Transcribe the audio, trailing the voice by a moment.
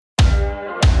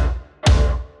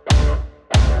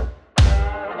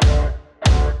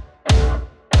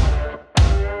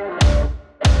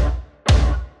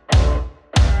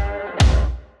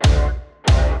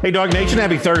Hey, DawgNation,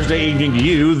 happy Thursday evening to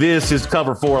you. This is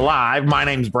Cover 4 Live. My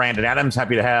name's Brandon Adams.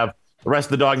 Happy to have the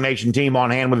rest of the DawgNation team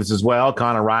on hand with us as well.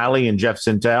 Connor Riley and Jeff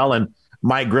Sentell and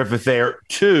Mike Griffith there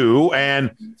too. And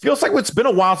feels like it's been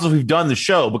a while since we've done the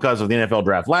show because of the NFL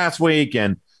draft last week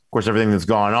and, of course, everything that's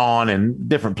gone on and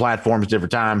different platforms,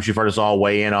 different times. You've heard us all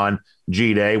weigh in on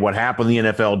G-Day, what happened in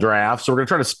the NFL draft. So we're going to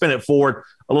try to spin it forward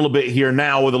a little bit here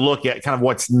now with a look at kind of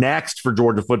what's next for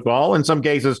Georgia football. In some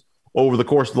cases, over the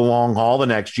course of the long haul the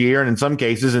next year, and in some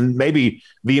cases, and maybe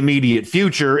the immediate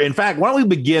future. In fact, why don't we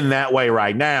begin that way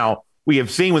right now? We have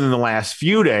seen within the last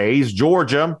few days,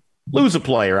 Georgia lose a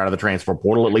player out of the transfer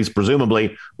portal, at least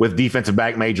presumably with defensive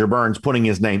back Major Burns putting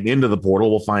his name into the portal.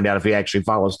 We'll find out if he actually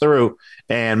follows through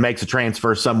and makes a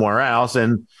transfer somewhere else.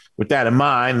 And with that in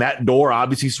mind, that door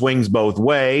obviously swings both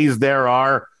ways. There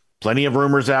are plenty of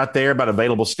rumors out there about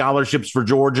available scholarships for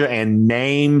Georgia and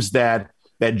names that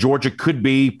Georgia could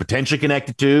be potentially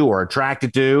connected to or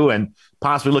attracted to and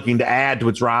possibly looking to add to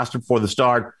its roster before the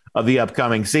start of the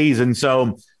upcoming season.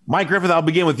 So, Mike Griffith, I'll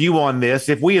begin with you on this.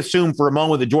 If we assume for a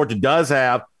moment that Georgia does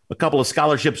have a couple of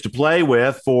scholarships to play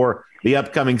with for the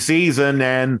upcoming season,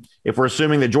 and if we're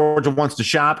assuming that Georgia wants to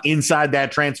shop inside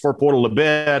that transfer portal a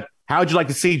bit, how would you like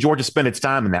to see Georgia spend its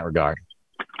time in that regard?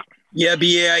 Yeah,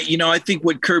 I think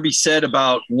what Kirby said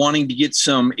about wanting to get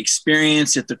some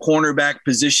experience at the cornerback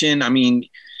position, I mean,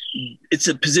 it's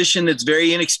a position that's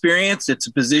very inexperienced. It's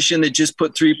a position that just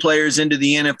put 3 players into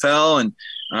the NFL. And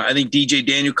I think DJ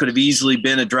Daniel could have easily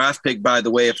been a draft pick, by the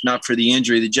way, if not for the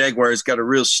injury. The Jaguars got a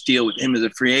real steal with him as a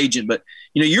free agent. But,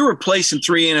 you're replacing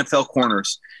 3 NFL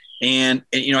corners. And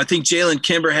I think Jalen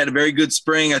Kimber had a very good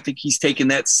spring. I think he's taken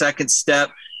that second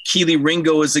step. Keely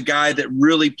Ringo is a guy that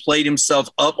really played himself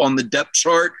up on the depth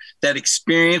chart. That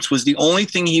experience was the only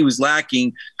thing he was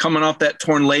lacking coming off that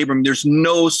torn labrum. There's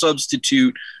no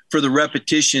substitute for the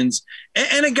repetitions.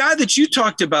 And a guy that you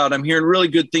talked about, I'm hearing really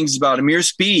good things about, Amir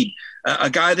Speed, a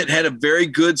guy that had a very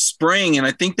good spring. And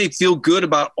I think they feel good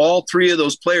about all 3 of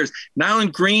those players.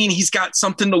 Nyland Green, he's got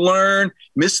something to learn,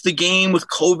 missed the game with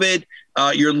COVID.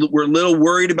 We're a little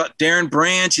worried about Darren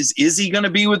Branch. Is he going to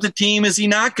be with the team? Is he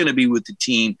not going to be with the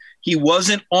team? He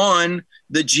wasn't on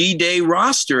the G-Day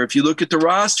roster. If you look at the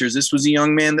rosters, this was a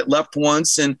young man that left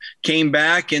once and came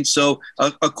back. And so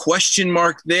a question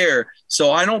mark there.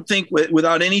 So I don't think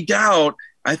without any doubt,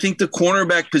 I think the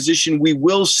cornerback position, we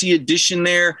will see addition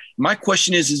there. My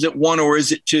question is it 1 or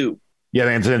is it 2? Yeah,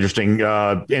 it's an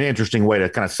interesting way to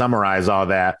kind of summarize all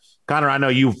that. Connor, I know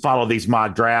you follow these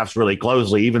mock drafts really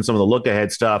closely, even some of the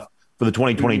look-ahead stuff for the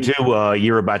 2022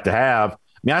 year about to have. I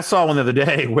mean, I saw one the other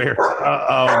day where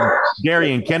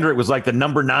Darian Kendrick was like the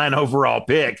number 9 overall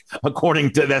pick,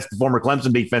 according to that's the former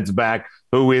Clemson defensive back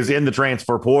who is in the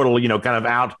transfer portal, kind of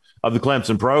out of the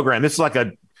Clemson program. This is like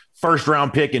a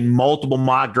first-round pick in multiple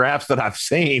mock drafts that I've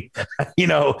seen.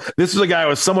 This is a guy I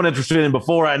was somewhat interested in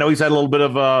before. I know he's had a little bit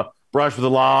of a brush with the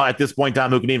law at this point in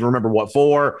time. Who can even remember what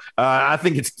for? I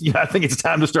think it's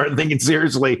time to start thinking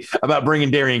seriously about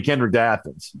bringing Darian Kendrick to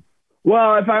Athens.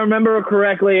 Well, if I remember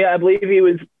correctly, I believe he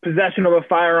was possession of a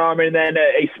firearm and then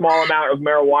a small amount of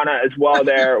marijuana as well.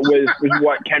 There was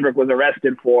what Kendrick was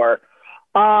arrested for.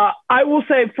 I will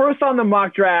say first on the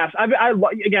mock drafts. I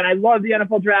love the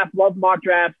NFL draft. Love mock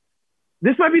drafts.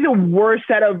 This might be the worst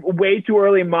set of way too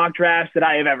early mock drafts that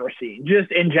I have ever seen. Just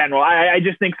in general, I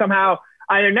just think somehow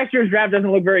either next year's draft doesn't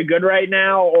look very good right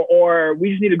now, or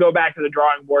we just need to go back to the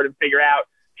drawing board and figure out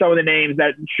some of the names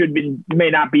that may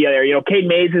not be there. Cade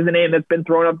Mays is a name that's been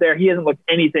thrown up there. He hasn't looked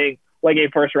anything like a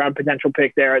first-round potential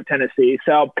pick there at Tennessee.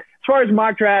 So as far as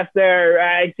mock drafts there,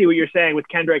 I see what you're saying with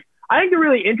Kendrick. I think the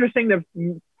really interesting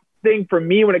thing for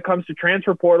me when it comes to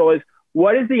transfer portal is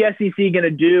what is the SEC going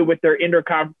to do with their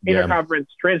interconference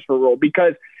transfer rule?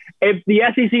 Because if the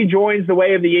SEC joins the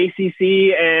way of the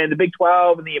ACC and the Big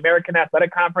 12 and the American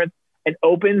Athletic Conference and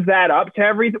opens that up to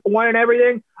everyone and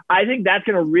everything, I think that's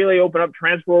going to really open up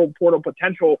transfer portal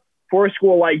potential for a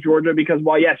school like Georgia because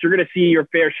while, yes, you're going to see your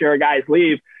fair share of guys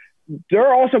leave, there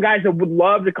are also guys that would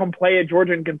love to come play at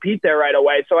Georgia and compete there right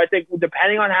away. So I think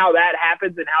depending on how that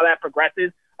happens and how that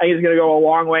progresses, I think it's going to go a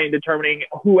long way in determining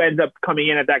who ends up coming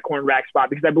in at that cornerback spot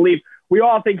because I believe we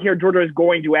all think here Georgia is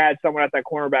going to add someone at that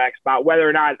cornerback spot. Whether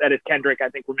or not that is Kendrick, I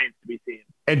think remains to be seen.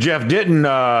 And Jeff, didn't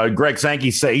Greg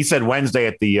Sankey say, he said Wednesday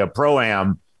at the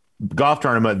Pro-Am golf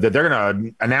tournament that they're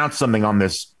going to announce something on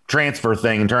this transfer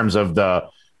thing in terms of the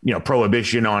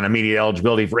prohibition on immediate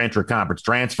eligibility for intra-conference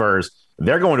transfers.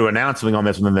 They're going to announce something on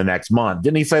this within the next month.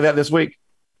 Didn't he say that this week?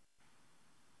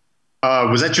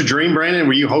 Was that your dream, Brandon?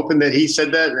 Were you hoping that he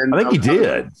said that? And I think he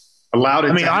did. Allowed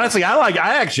it. I mean, honestly, I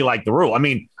actually like the rule. I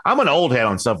mean, I'm an old head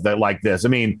on stuff that like this. I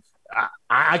mean,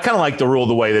 I kind of like the rule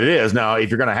the way that it is. Now, if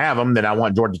you're going to have them, then I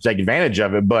want Georgia to take advantage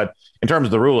of it. But in terms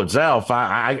of the rule itself,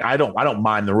 I don't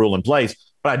mind the rule in place.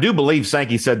 But I do believe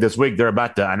Sankey said this week they're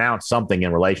about to announce something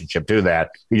in relationship to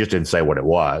that. He just didn't say what it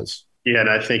was. Yeah, and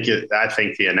I think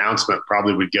the announcement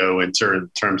probably would go in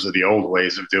terms of the old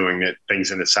ways of doing things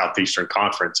in the Southeastern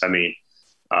Conference. I mean,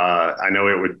 I know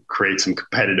it would create some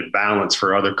competitive balance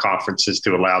for other conferences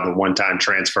to allow the one-time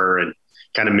transfer and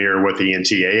kind of mirror what the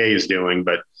NCAA is doing.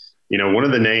 But, one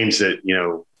of the names that,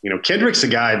 Kendrick's a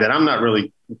guy that I'm not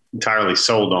really entirely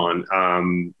sold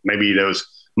on. Maybe those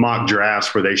mock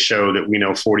drafts where they show that we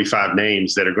know 45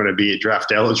 names that are going to be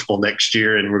draft eligible next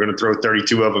year, and we're going to throw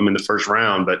 32 of them in the first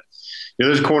round. But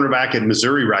there's a cornerback in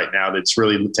Missouri right now that's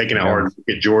really taking a hard look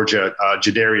at Georgia,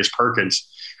 Jadarius Perkins.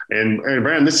 And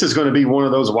Brandon, this is going to be one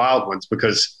of those wild ones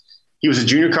because he was a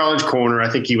junior college corner. I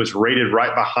think he was rated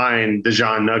right behind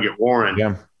DeJohn Nugget Warren,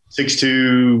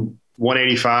 6'2",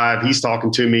 185. He's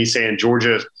talking to me saying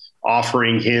Georgia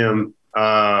offering him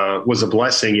was a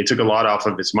blessing. It took a lot off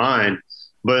of his mind.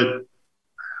 But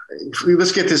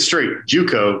let's get this straight.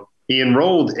 JUCO, he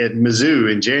enrolled at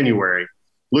Mizzou in January.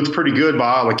 Looked pretty good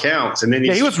by all accounts. And then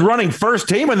he was running first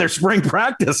team in their spring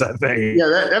practice, I think. Yeah,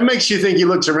 that makes you think he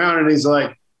looks around and he's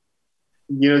like,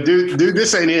 dude,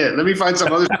 this ain't it. Let me find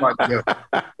some other spot to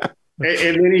go.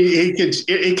 And then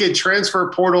he could transfer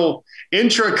portal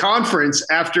intra-conference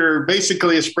after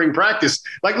basically a spring practice.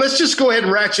 Like, let's just go ahead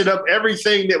and ratchet up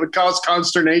everything that would cause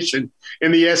consternation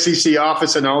in the SEC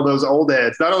office and all those old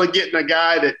heads. Not only getting a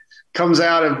guy that comes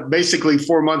out of basically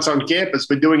 4 months on campus,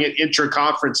 but doing it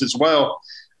intra-conference as well.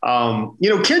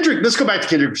 Kendrick, let's go back to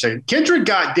Kendrick for a second. Kendrick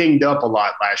got dinged up a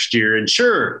lot last year, and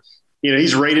sure,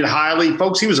 he's rated highly.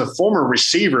 Folks, he was a former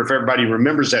receiver, if everybody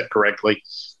remembers that correctly.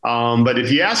 But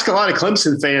if you ask a lot of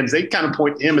Clemson fans, they kind of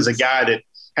point to him as a guy that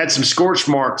had some scorch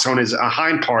marks on his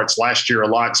hind parts last year a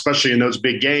lot, especially in those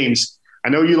big games. I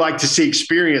know you like to see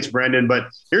experience, Brendan, but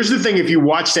here's the thing. If you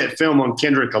watch that film on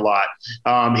Kendrick a lot,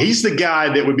 he's the guy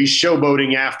that would be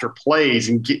showboating after plays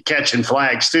and catching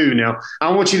flags too. Now,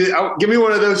 I want you to give me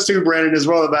one of those too, Brendan, as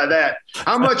well about that.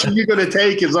 How much are you going to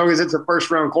take as long as it's a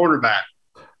first-round cornerback?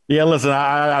 Yeah, listen,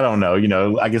 I don't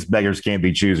know. I guess beggars can't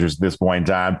be choosers at this point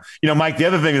in time. Mike, the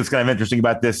other thing that's kind of interesting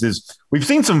about this is we've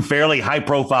seen some fairly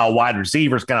high-profile wide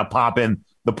receivers kind of pop in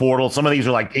the portal. Some of these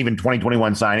are like even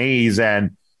 2021 signees,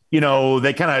 and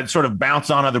they kind of sort of bounce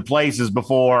on other places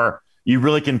before you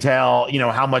really can tell,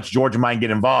 how much Georgia might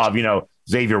get involved.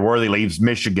 Xavier Worthy leaves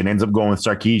Michigan, ends up going with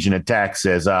Sarkisian at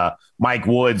Texas. Mike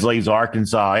Woods leaves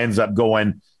Arkansas, ends up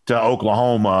going to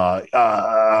Oklahoma.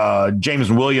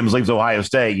 James Williams leaves Ohio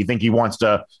State. You think he wants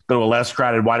to go to a less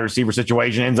crowded wide receiver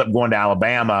situation, ends up going to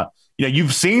Alabama.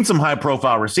 You've seen some high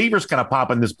profile receivers kind of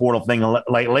pop in this portal thing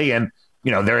lately. And,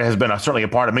 there has been certainly a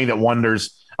part of me that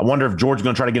wonders, I wonder if Georgia's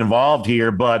going to try to get involved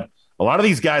here. But a lot of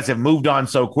these guys have moved on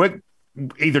so quick.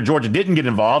 Either Georgia didn't get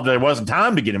involved, or there wasn't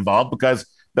time to get involved because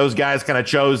those guys kind of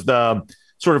chose the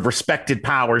sort of respected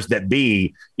powers that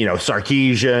be,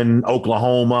 Sarkisian,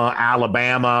 Oklahoma,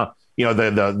 Alabama,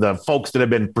 the folks that have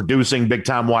been producing big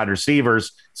time wide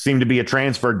receivers seem to be a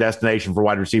transfer destination for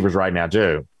wide receivers right now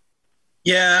too.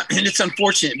 Yeah, and it's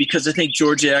unfortunate because I think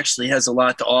Georgia actually has a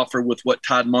lot to offer with what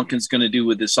Todd Monken's going to do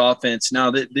with this offense. Now,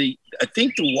 I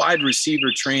think the wide receiver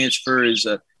transfer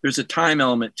there's a time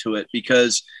element to it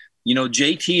because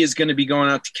JT is going to be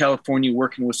going out to California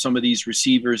working with some of these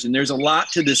receivers, and there's a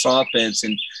lot to this offense.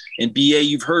 And BA,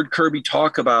 you've heard Kirby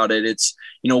talk about it. It's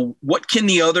what can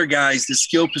the other guys, the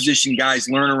skill position guys,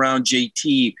 learn around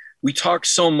JT? We talk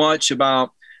so much about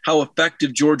how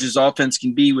effective Georgia's offense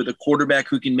can be with a quarterback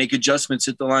who can make adjustments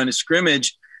at the line of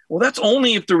scrimmage. Well, that's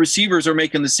only if the receivers are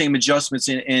making the same adjustments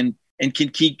and can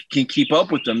keep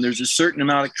up with them. There's a certain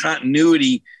amount of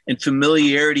continuity and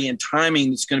familiarity and timing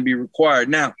that's going to be required.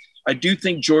 Now, I do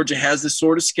think Georgia has this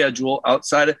sort of schedule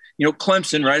outside of,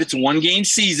 Clemson, right? It's a one-game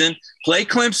season. Play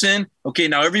Clemson. Okay,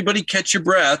 now everybody catch your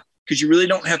breath because you really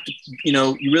don't have to,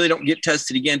 you really don't get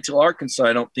tested again until Arkansas,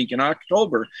 I don't think, in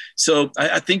October. So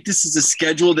I think this is a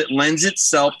schedule that lends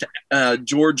itself to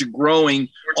Georgia growing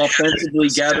offensively,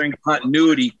 gathering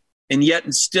continuity. And yet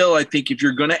and still, I think if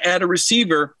you're going to add a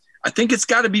receiver, I think it's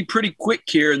got to be pretty quick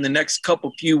here in the next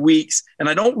few weeks. And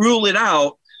I don't rule it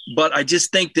out. But I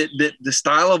just think that the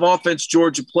style of offense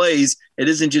Georgia plays, it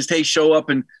isn't just, hey, show up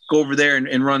and go over there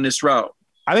and run this route.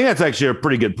 I think that's actually a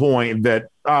pretty good point that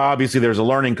obviously there's a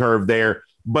learning curve there.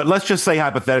 But let's just say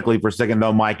hypothetically for a second,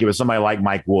 though, Mike, it was somebody like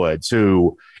Mike Woods,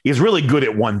 who is really good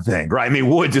at one thing, right? I mean,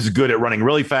 Woods is good at running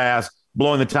really fast,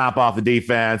 blowing the top off the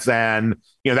defense. And,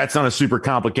 that's not a super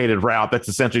complicated route. That's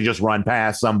essentially just run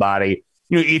past somebody.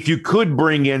 If you could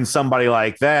bring in somebody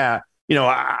like that,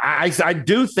 I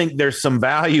do think there's some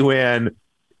value in,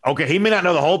 okay, he may not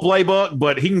know the whole playbook,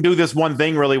 but he can do this one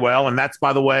thing really well. And that's,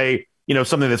 by the way,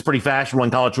 something that's pretty fashionable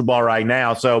in college football right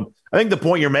now. So I think the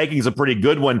point you're making is a pretty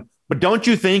good one. But don't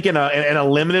you think in a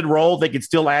limited role, they could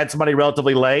still add somebody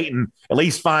relatively late and at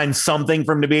least find something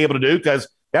for him to be able to do? Because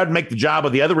that would make the job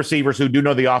of the other receivers who do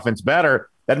know the offense better.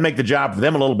 That'd make the job for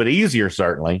them a little bit easier,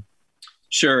 certainly.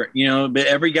 Sure. But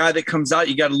every guy that comes out,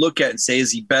 you got to look at and say,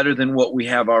 is he better than what we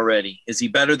have already? Is he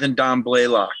better than Don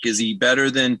Blaylock? Is he better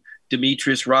than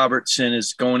Demetrius Robertson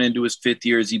is going into his 5th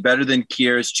year? Is he better than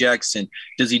Kieris Jackson?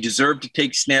 Does he deserve to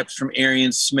take snaps from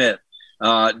Arian Smith?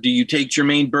 Do you take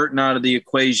Jermaine Burton out of the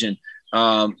equation?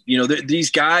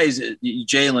 These guys,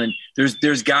 Jalen,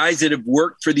 there's guys that have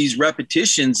worked for these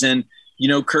repetitions, and,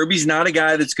 Kirby's not a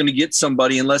guy that's going to get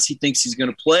somebody unless he thinks he's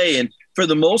going to play. And for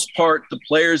the most part, the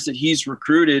players that he's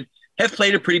recruited have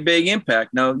played a pretty big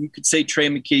impact. Now, you could say Trey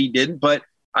McKitty didn't, but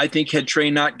I think had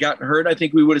Trey not gotten hurt, I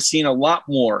think we would have seen a lot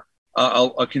more,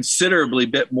 a considerably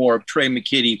bit more of Trey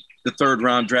McKitty, the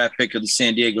 3rd-round draft pick of the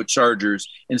San Diego Chargers,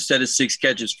 instead of 6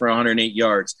 catches for 108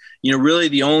 yards. Really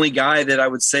the only guy that I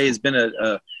would say has been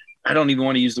I don't even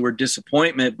want to use the word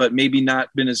disappointment, but maybe not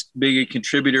been as big a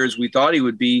contributor as we thought he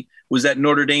would be, was that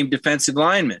Notre Dame defensive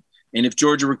lineman. And if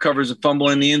Georgia recovers a fumble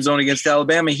in the end zone against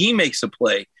Alabama, he makes a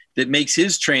play that makes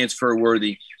his transfer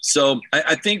worthy. So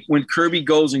I think when Kirby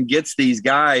goes and gets these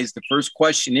guys, the first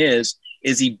question is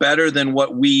he better than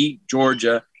what we,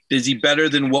 Georgia, is he better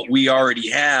than what we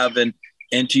already have? And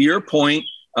to your point,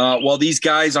 while these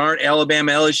guys aren't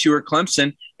Alabama, LSU, or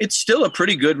Clemson, it's still a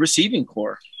pretty good receiving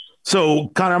core. So,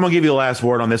 Connor, I'm going to give you the last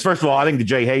word on this. First of all, I think the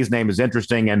Jay Hayes name is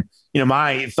interesting. And,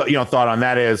 my thought on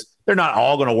that is they're not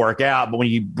all going to work out. But when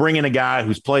you bring in a guy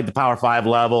who's played the Power 5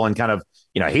 level and kind of,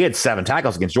 he had 7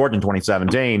 tackles against Georgia in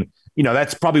 2017,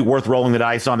 that's probably worth rolling the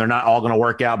dice on. They're not all going to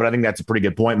work out. But I think that's a pretty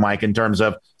good point, Mike, in terms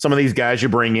of some of these guys you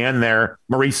bring in there.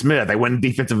 Maurice Smith, they win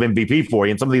defensive MVP for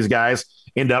you. And some of these guys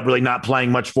end up really not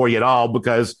playing much for you at all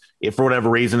because if for whatever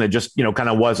reason it just, kind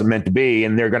of wasn't meant to be.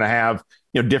 And they're going to have,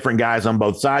 different guys on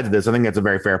both sides of this. I think that's a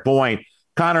very fair point.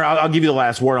 Connor, I'll give you the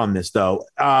last word on this, though.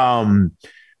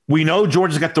 We know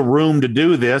Georgia's got the room to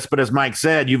do this, but as Mike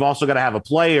said, you've also got to have a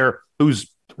player who's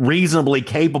reasonably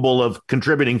capable of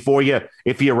contributing for you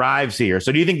if he arrives here.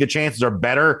 So do you think the chances are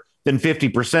better than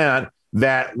 50%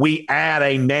 that we add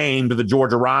a name to the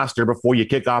Georgia roster before you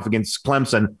kick off against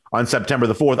Clemson on September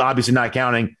the 4th, obviously not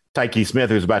counting Tyke Smith,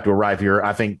 who's about to arrive here,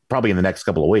 I think, probably in the next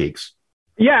couple of weeks?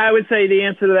 Yeah, I would say the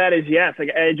answer to that is yes.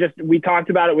 We talked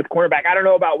about it with cornerback. I don't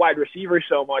know about wide receivers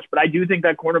so much, but I do think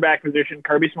that cornerback position,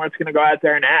 Kirby Smart's going to go out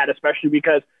there and add, especially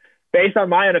because based on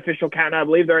my unofficial count, I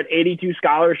believe they're at 82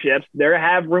 scholarships. They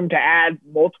have room to add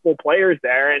multiple players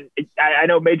there. And I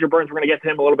know Major Burns, we're going to get to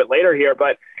him a little bit later here,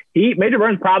 but Major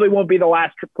Burns probably won't be the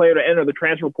last player to enter the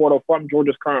transfer portal from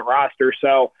Georgia's current roster.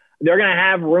 So they're going to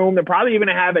have room. They're probably even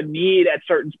going to have a need at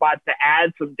certain spots to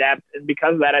add some depth. And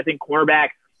because of that, I think cornerback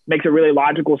makes a really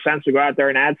logical sense to go out there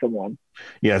and add someone.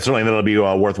 Yeah, certainly that'll be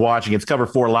worth watching. It's Cover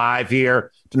 4 Live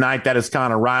here tonight. That is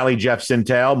Connor Riley, Jeff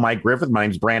Sentell, Mike Griffith. My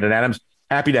name's Brandon Adams.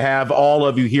 Happy to have all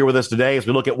of you here with us today as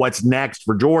we look at what's next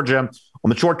for Georgia on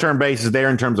the short-term basis there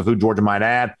in terms of who Georgia might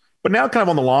add, but now kind of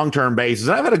on the long-term basis.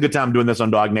 And I've had a good time doing this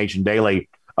on DawgNation Daily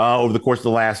over the course of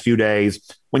the last few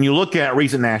days. When you look at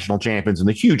recent national champions and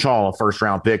the huge haul of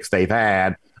first-round picks they've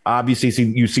had, obviously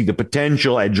you see the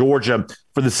potential at Georgia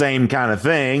for the same kind of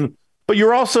thing, but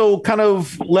you're also kind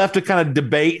of left to kind of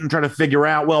debate and try to figure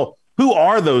out, well, who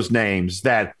are those names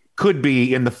that could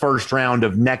be in the first round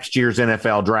of next year's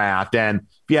NFL draft? And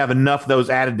if you have enough of those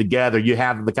added together, you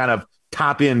have the kind of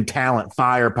top-end talent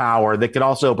firepower that could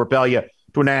also propel you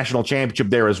to a national championship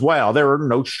there as well. There are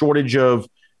no shortage of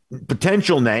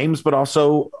potential names, but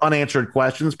also unanswered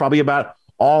questions, probably about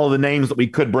all of the names that we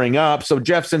could bring up. So,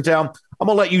 Jeff Sentell, I'm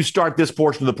going to let you start this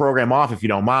portion of the program off, if you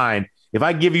don't mind. If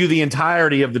I give you the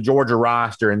entirety of the Georgia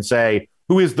roster and say,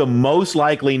 who is the most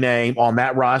likely name on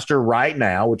that roster right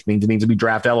now, which means it needs to be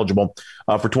draft eligible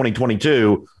for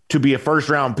 2022, to be a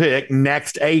first-round pick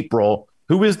next April,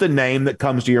 who is the name that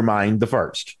comes to your mind the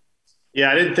first?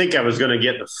 Yeah, I didn't think I was going to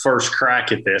get the first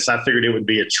crack at this. I figured it would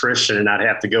be attrition and I'd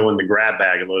have to go in the grab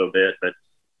bag a little bit. But,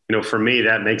 for me,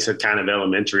 that makes it kind of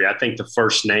elementary. I think the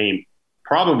first name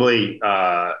probably,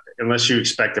 unless you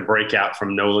expect a breakout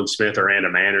from Nolan Smith or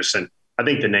Adam Anderson, I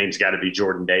think the name's got to be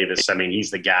Jordan Davis. I mean, he's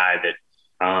the guy that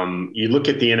you look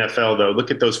at the NFL, though,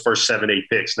 look at those first 7-8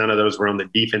 picks. None of those were on the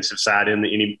defensive side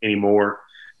anymore.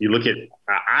 You look at –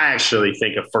 I actually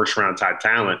think a first-round type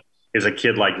talent is a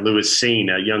kid like Lewis Seen,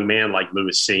 a young man like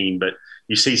Lewis Seen. But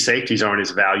you see safeties aren't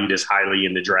as valued as highly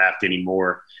in the draft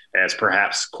anymore as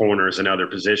perhaps corners and other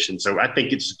positions. So I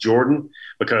think it's Jordan,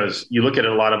 because you look at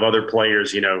a lot of other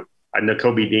players, I know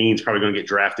Kobe Dean's probably going to get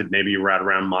drafted maybe right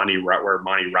around where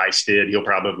Monty Rice did. He'll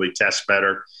probably test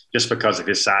better just because of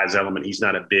his size element. He's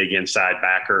not a big inside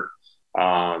backer.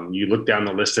 You look down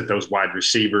the list at those wide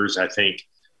receivers, I think,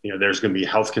 there's going to be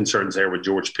health concerns there with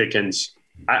George Pickens.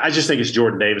 I just think it's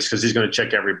Jordan Davis because he's going to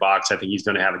check every box. I think he's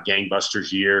going to have a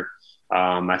gangbusters year.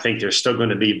 I think there's still going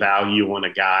to be value on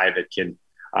a guy that can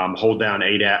hold down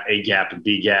A gap and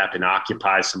B gap and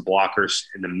occupy some blockers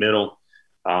in the middle.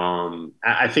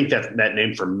 I think that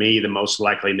name for me, the most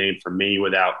likely name for me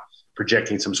without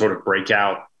projecting some sort of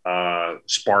breakout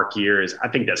spark year, is I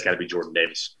think that's got to be Jordan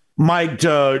Davis. Mike,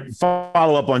 to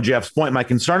follow up on Jeff's point, my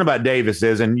concern about Davis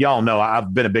is, and y'all know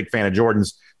I've been a big fan of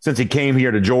Jordan's since he came here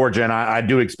to Georgia, and I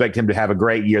do expect him to have a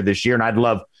great year this year, and I'd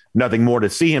love nothing more to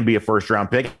see him be a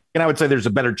first-round pick. And I would say there's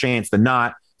a better chance than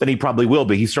not that he probably will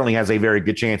be. He certainly has a very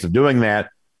good chance of doing that.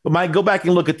 But Mike, go back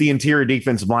and look at the interior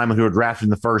defensive linemen who were drafted in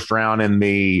the first round in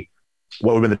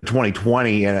what would have been the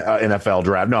 2020 NFL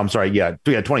draft. No, I'm sorry. Yeah,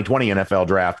 2020 NFL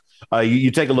draft. You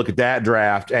take a look at that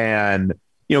draft, and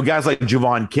guys like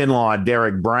Javon Kinlaw,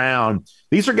 Derek Brown,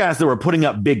 these are guys that were putting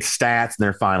up big stats in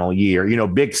their final year,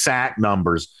 big sack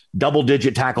numbers,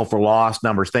 double-digit tackle for loss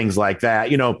numbers, things like that.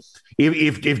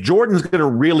 If Jordan's going to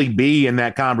really be in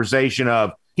that conversation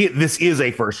of this is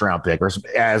a first-round pick, or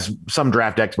as some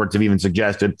draft experts have even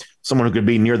suggested, someone who could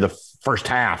be near the first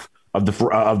half of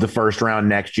the first round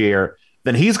next year,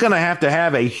 then he's going to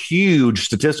have a huge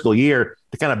statistical year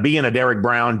to kind of be in a Derek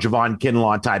Brown, Javon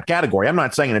Kinlaw type category. I'm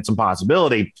not saying it's a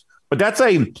possibility, but that's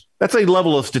a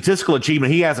level of statistical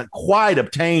achievement he hasn't quite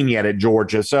obtained yet at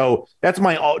Georgia. So that's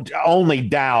my only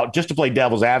doubt, just to play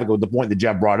devil's advocate with the point that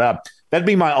Jeff brought up. That'd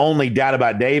be my only doubt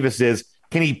about Davis is,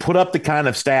 can he put up the kind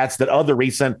of stats that other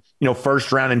recent,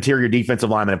 first-round interior defensive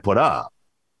linemen have put up?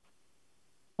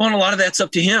 Well, and a lot of that's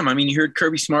up to him. I mean, you heard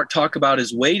Kirby Smart talk about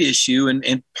his weight issue,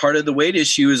 and part of the weight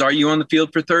issue is, are you on the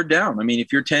field for third down? I mean,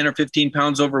 if you're 10 or 15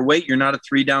 pounds overweight, you're not a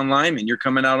three-down lineman. You're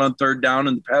coming out on third down,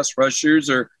 and the pass rushers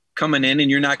are coming in,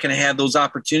 and you're not going to have those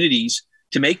opportunities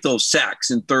to make those sacks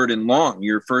in third and long.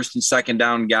 You're a first and second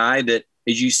down guy that,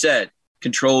 as you said,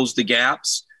 controls the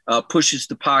gaps, pushes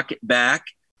the pocket back,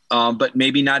 but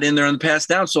maybe not in there on the pass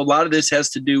down. So a lot of this has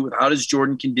to do with how does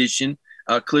Jordan condition.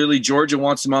 Clearly, Georgia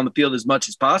wants him on the field as much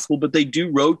as possible, but they do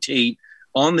rotate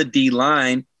on the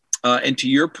D-line. And to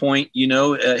your point,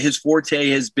 his forte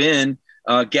has been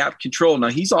gap control. Now,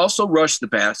 he's also rushed the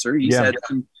passer. He's had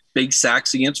some big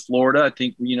sacks against Florida, I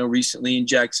think, recently in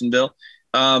Jacksonville.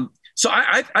 So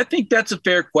I think that's a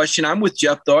fair question. I'm with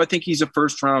Jeff, though. I think he's a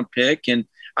first-round pick, and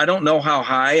I don't know how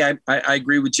high. I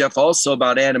agree with Jeff also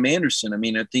about Adam Anderson. I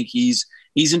mean, I think he's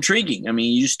intriguing. I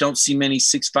mean, you just don't see many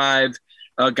 6'5"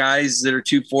 guys that are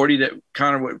 240 that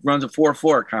Connor runs a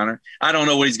 4.4. Connor, I don't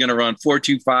know what he's going to run,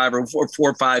 4.25 or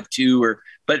 4.52,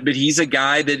 but he's a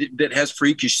guy that has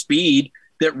freakish speed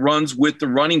that runs with the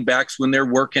running backs when they're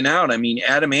working out. I mean,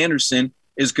 Adam Anderson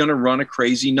is going to run a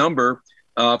crazy number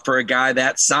for a guy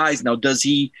that size. Now, does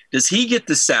he get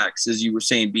the sacks, as you were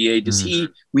saying, BA? Does he?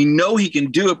 We know he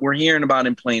can do it. We're hearing about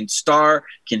him playing star.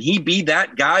 Can he be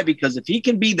that guy? Because if he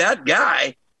can be that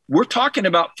guy, we're talking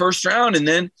about first round. And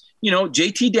then,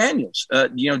 JT Daniels.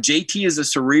 JT is a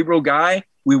cerebral guy.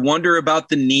 We wonder about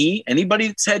the knee. Anybody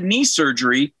that's had knee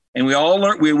surgery, and we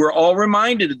were all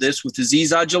reminded of this with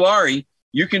Azeez Ojulari,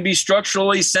 you can be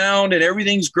structurally sound and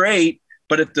everything's great,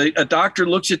 but if a doctor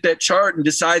looks at that chart and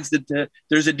decides that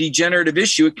there's a degenerative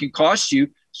issue, it can cost you.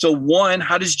 So one,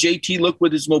 how does JT look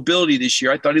with his mobility this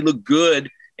year? I thought he looked good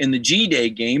in the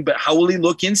G-Day game, but how will he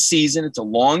look in season? It's a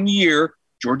long year.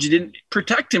 Georgia didn't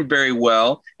protect him very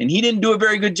well, and he didn't do a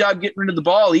very good job getting rid of the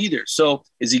ball either. So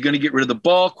is he going to get rid of the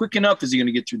ball quick enough? Is he going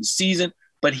to get through the season?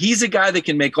 But he's a guy that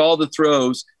can make all the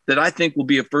throws that I think will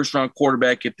be a first-round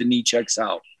quarterback if the knee checks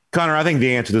out. Connor, I think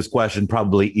the answer to this question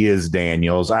probably is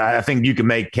Daniels. I think you can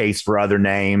make case for other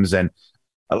names. And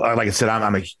like I said,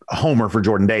 I'm a homer for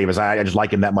Jordan Davis. I just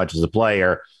like him that much as a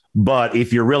player. But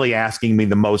if you're really asking me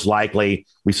the most likely,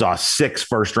 we saw 6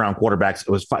 first-round quarterbacks. It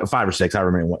was 5 or 6, I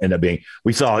remember it ended up being.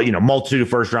 We saw, multitude of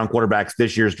first-round quarterbacks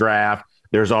this year's draft.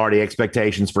 There's already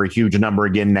expectations for a huge number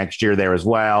again next year there as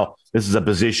well. This is a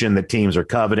position that teams are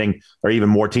coveting, or even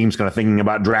more teams kind of thinking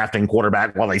about drafting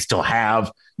quarterback while they still have,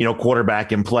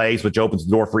 quarterback in place, which opens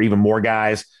the door for even more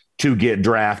guys to get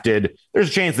drafted. There's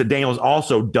a chance that Daniels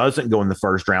also doesn't go in the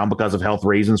first round because of health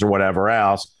reasons or whatever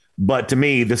else. But to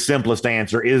me, the simplest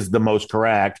answer is the most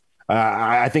correct.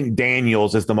 I think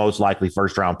Daniels is the most likely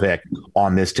first-round pick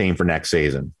on this team for next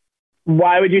season.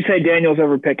 Why would you say Daniels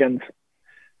over Pickens?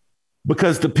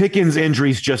 Because the Pickens injury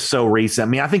is just so recent. I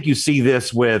mean, I think you see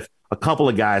this with a couple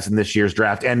of guys in this year's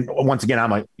draft. And once again,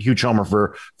 I'm a huge homer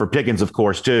for Pickens, of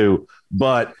course, too.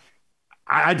 But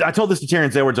I told this to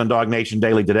Terrence Edwards on DawgNation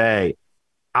Daily today.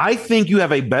 I think you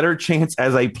have a better chance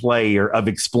as a player of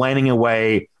explaining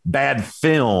away bad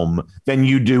film than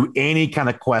you do any kind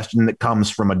of question that comes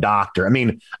from a doctor. I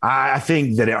mean, I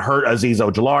think that it hurt Azeez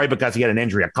Ojulari because he had an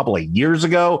injury a couple of years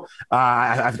ago.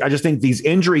 I just think these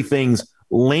injury things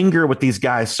linger with these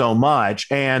guys so much.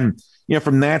 And,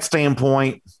 from that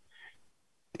standpoint,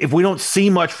 if we don't see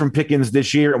much from Pickens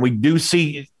this year and we do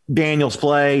see Daniels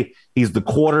play, he's the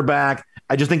quarterback.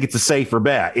 I just think it's a safer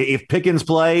bet. If Pickens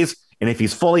plays and if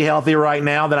he's fully healthy right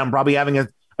now, then I'm probably having a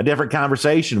different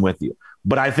conversation with you.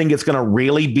 But I think it's going to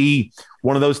really be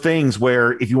one of those things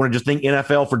where if you want to just think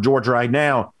NFL for Georgia right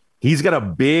now, he's got a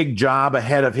big job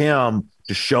ahead of him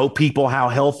to show people how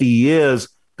healthy he is,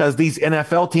 because these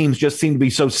NFL teams just seem to be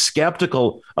so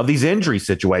skeptical of these injury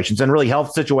situations and really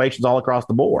health situations all across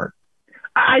the board.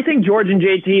 I think George and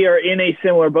JT are in a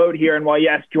similar boat here. And while,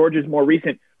 yes, George is more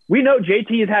recent, we know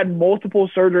JT has had multiple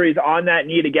surgeries on that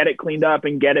knee to get it cleaned up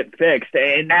and get it fixed.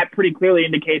 And that pretty clearly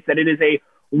indicates that it is a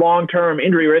long-term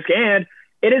injury risk. And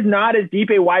it is not as deep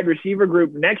a wide receiver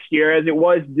group next year as it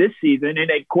was this season. And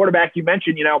a quarterback, you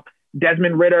mentioned,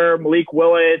 Desmond Ridder, Malik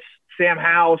Willis, Sam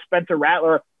Howell, Spencer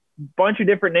Rattler, bunch of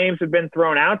different names have been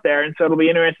thrown out there. And so it'll be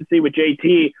interesting to see with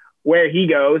JT where he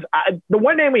goes. The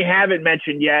one name we haven't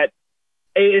mentioned yet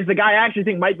is the guy I actually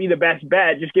think might be the best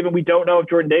bet, just given we don't know if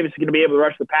Jordan Davis is going to be able to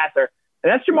rush the passer.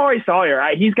 And that's Jamari Sawyer.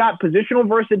 He's got positional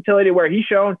versatility where he's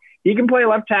shown he can play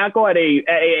left tackle at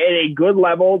a good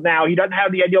level. Now, he doesn't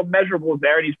have the ideal measurables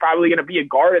there, and he's probably going to be a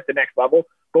guard at the next level.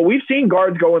 But we've seen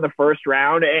guards go in the first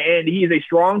round, and he's a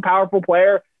strong, powerful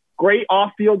player, great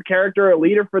off-field character, a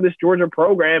leader for this Georgia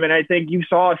program. And I think you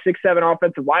saw a 6'7"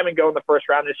 offensive lineman go in the first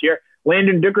round this year.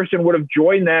 Landon Dickerson would have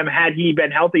joined them had he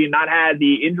been healthy and not had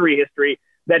the injury history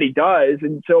that he does.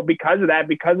 And so because of that,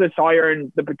 because of Sawyer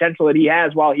and the potential that he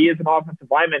has while he is an offensive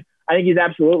lineman, I think he's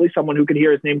absolutely someone who could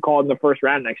hear his name called in the first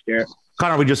round next year.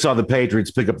 Connor, we just saw the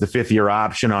Patriots pick up the fifth-year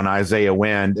option on Isaiah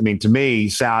Wynn. I mean, to me,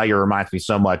 Sawyer reminds me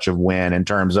so much of Wynn in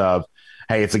terms of,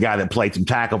 hey, it's a guy that played some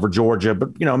tackle for Georgia, but,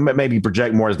 maybe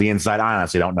project more as the inside. I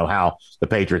honestly don't know how the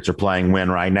Patriots are playing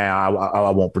Wynn right now. I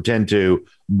won't pretend to.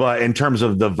 But in terms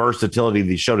of the versatility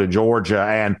that he showed at Georgia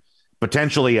and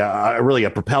potentially really a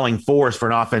propelling force for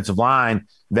an offensive line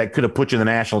that could have put you in the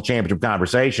national championship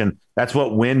conversation, that's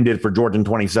what Wynn did for Georgia in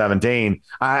 2017.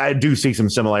 I do see some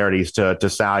similarities to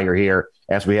Sawyer here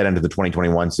as we head into the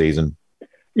 2021 season.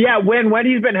 Yeah, when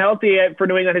he's been healthy for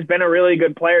New England, has been a really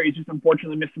good player. He's just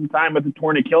unfortunately missed some time with the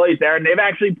torn Achilles there, and they've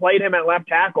actually played him at left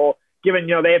tackle. Given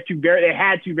they had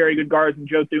two very good guards in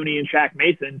Joe Thuney and Shaq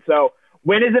Mason. So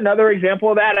Wynn is another example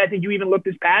of that. I think you even look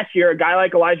this past year, a guy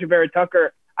like Elijah Vera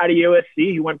Tucker out of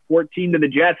USC, who went 14 to the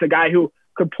Jets, a guy who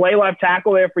could play left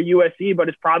tackle there for USC, but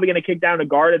is probably going to kick down to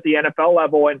guard at the NFL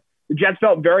level. And the Jets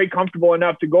felt very comfortable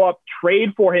enough to go up,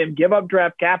 trade for him, give up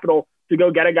draft capital to go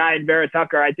get a guy in Vera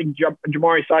Tucker. I think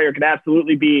Jamari Sawyer could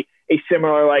absolutely be a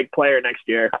similar player next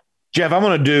year. Jeff, I'm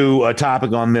going to do a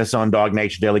topic on this on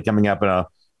DawgNation Daily coming up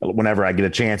whenever I get a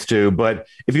chance to. But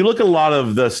if you look at a lot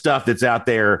of the stuff that's out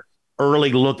there,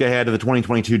 early look ahead of the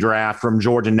 2022 draft from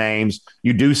Georgia names,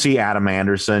 you do see Adam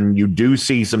Anderson. You do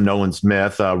see some Nolan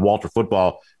Smith. Walter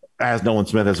Football has Nolan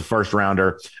Smith as a first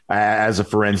rounder,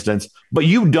 for instance. But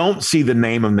you don't see the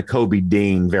name of Nakobe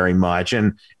Dean very much.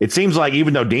 And it seems like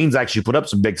even though Dean's actually put up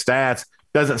some big stats,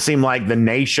 doesn't seem like the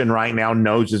nation right now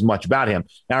knows as much about him.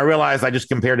 Now, I realize I just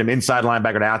compared him inside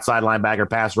linebacker to outside linebacker,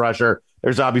 pass rusher.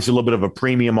 There's obviously a little bit of a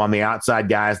premium on the outside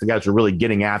guys, the guys who are really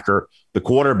getting after the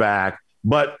quarterback.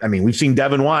 But, I mean, we've seen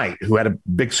Devin White, who had a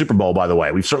big Super Bowl, by the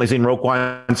way. We've certainly seen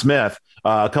Roquan Smith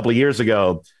a couple of years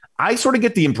ago. I sort of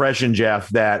get the impression, Jeff,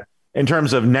 that in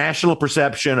terms of national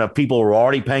perception of people who are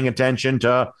already paying attention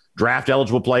to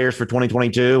draft-eligible players for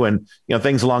 2022 and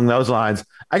things along those lines,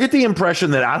 I get the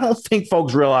impression that I don't think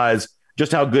folks realize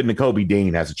just how good Nakobe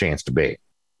Dean has a chance to be.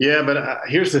 Yeah, but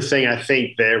here's the thing I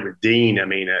think there with Dean. I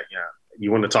mean,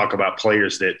 you want to talk about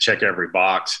players that check every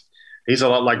box. He's a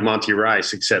lot like Monty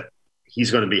Rice, except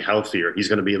he's going to be healthier. He's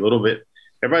going to be a little bit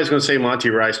 – everybody's going to say Monty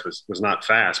Rice was not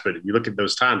fast, but if you look at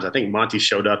those times, I think Monty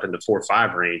showed up in the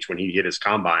 4.5 range when he hit his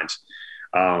combines.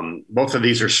 Both of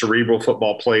these are cerebral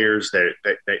football players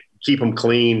that keep them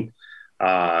clean.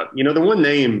 The one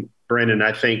name, Brendan,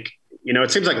 I think,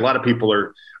 it seems like a lot of people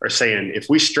are saying if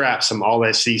we strap some all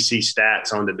SEC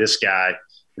stats onto this guy,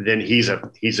 then he's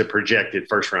a projected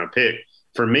first-round pick.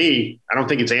 For me, I don't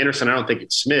think it's Anderson. I don't think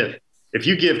it's Smith. if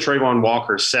you give Trayvon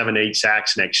Walker 7-8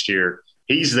 sacks next year,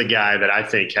 he's the guy that I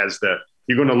think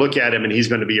you're going to look at him and he's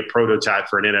going to be a prototype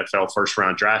for an NFL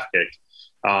first-round draft pick.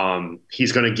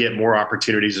 He's going to get more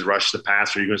opportunities to rush the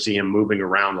passer. You're going to see him moving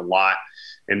around a lot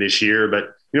in this year.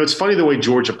 But, it's funny the way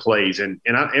Georgia plays. And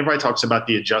everybody talks about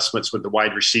the adjustments with the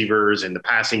wide receivers and the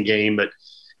passing game. But,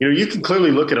 you can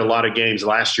clearly look at a lot of games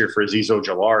last year for Azeez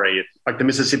Ojulari, like the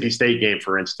Mississippi State game,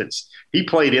 for instance. He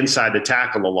played inside the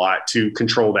tackle a lot to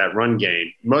control that run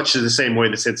game, much the same way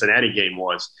the Cincinnati game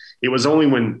was. It was only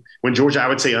when Georgia, I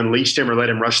would say, unleashed him or let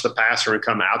him rush the passer and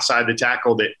come outside the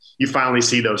tackle that you finally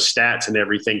see those stats and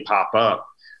everything pop up.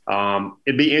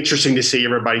 It'd be interesting to see.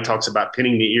 Everybody talks about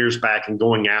pinning the ears back and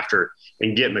going after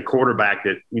and getting the quarterback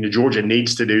that Georgia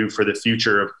needs to do for the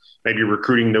future of maybe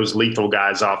recruiting those lethal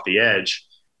guys off the edge.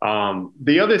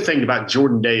 The other thing about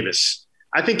Jordan Davis,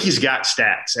 I think he's got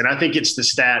stats, and I think it's the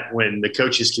stat when the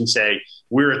coaches can say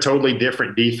we're a totally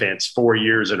different defense 4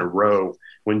 years in a row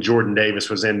when Jordan Davis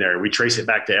was in there. We trace it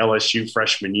back to LSU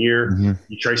freshman year. Mm-hmm.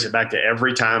 You trace it back to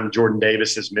every time Jordan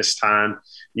Davis has missed time.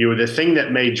 The thing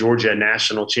that made Georgia a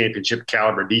national championship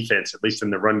caliber defense, at least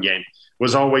in the run game,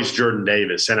 was always Jordan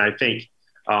Davis. And I think,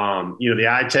 the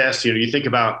eye test, you think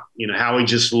about, how he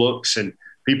just looks, and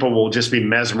people will just be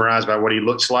mesmerized by what he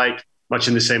looks like, much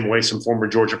in the same way some former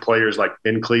Georgia players like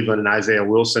Ben Cleveland and Isaiah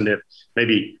Wilson have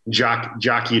maybe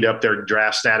jockeyed up their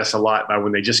draft status a lot by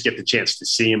when they just get the chance to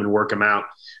see him and work him out.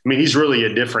 I mean, he's really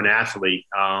a different athlete.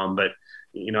 But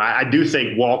I do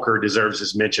think Walker deserves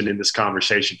his mention in this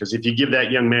conversation, because if you give that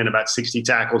young man about 60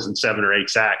 tackles and 7 or 8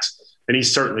 sacks, then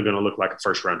he's certainly going to look like a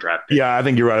first-round draft pick. Yeah, I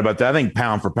think you're right about that. I think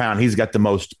pound for pound, he's got the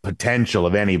most potential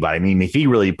of anybody. I mean, if he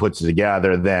really puts it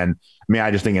together, then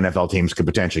I just think NFL teams could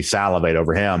potentially salivate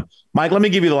over him. Mike, let me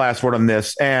give you the last word on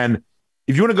this. And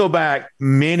if you want to go back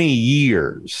many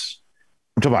years,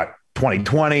 I'm talking about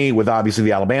 2020 with obviously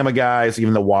the Alabama guys,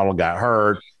 even though Waddle got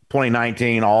hurt,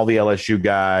 2019, all the LSU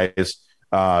guys,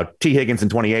 T. Higgins in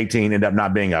 2018 ended up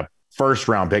not being a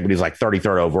first-round pick, but he's like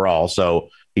 33rd overall. So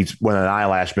he's with an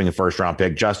eyelash being a first-round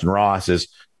pick. Justin Ross is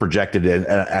projected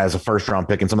as a first-round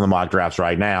pick in some of the mock drafts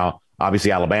right now.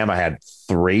 Obviously, Alabama had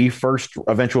 3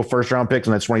 eventual first-round picks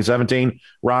in that 2017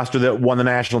 roster that won the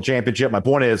national championship. My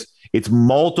point is, it's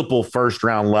multiple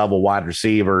first-round level wide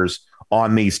receivers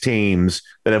on these teams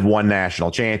that have won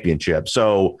national championships.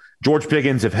 So George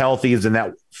Pickens, if healthy, is in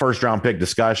that first-round pick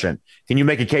discussion. Can you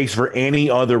make a case for any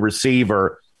other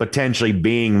receiver potentially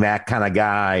being that kind of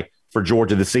guy for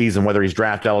Georgia this season, whether he's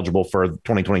draft eligible for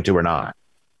 2022 or not?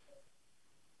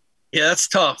 Yeah, that's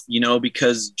tough,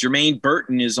 because Jermaine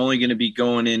Burton is only going to be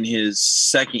going in his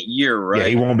second year, right? Yeah,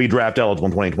 he won't be draft eligible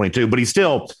in 2022, but he's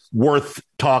still worth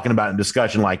talking about in a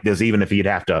discussion like this, even if he'd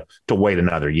have to wait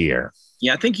another year.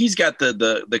 Yeah, I think he's got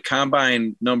the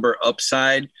combine number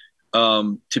upside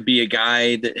to be a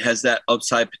guy that has that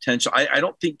upside potential. I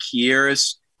don't think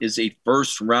Kieris is a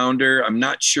first rounder. I'm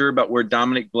not sure about where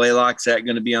Dominic Blaylock's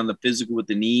going to be on the physical with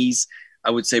the knees. I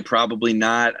would say probably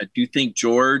not. I do think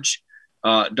George,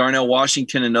 Darnell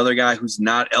Washington, another guy who's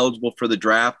not eligible for the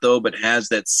draft though, but has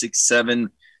that 6'7",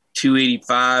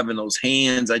 285 and those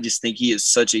hands. I just think he is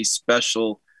such a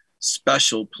special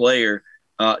player.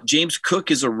 James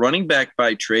Cook is a running back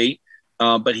by trait,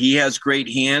 but he has great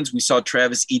hands. We saw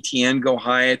Travis Etienne go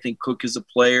high. I think Cook is a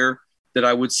player that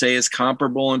I would say is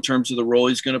comparable in terms of the role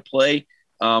he's going to play.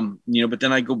 But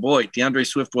then I go, boy, DeAndre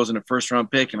Swift wasn't a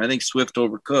first-round pick, and I think Swift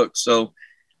over Cook. So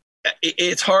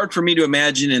it's hard for me to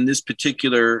imagine in this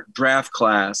particular draft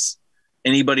class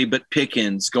anybody but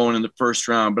Pickens going in the first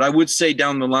round. But I would say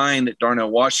down the line that Darnell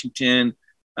Washington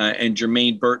and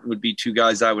Jermaine Burton would be 2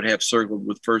 guys I would have circled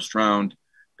with first-round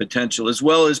potential, as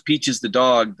well as Peaches the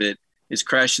dog that is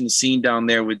crashing the scene down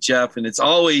there with Jeff. And it's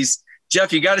always –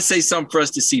 Jeff, you got to say something for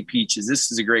us to see Peaches.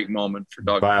 This is a great moment for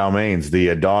Dog. By all means,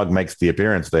 the dog makes the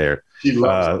appearance there. She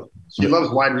loves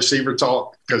wide receiver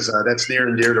talk because that's near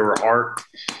and dear to her heart.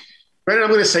 Brandon,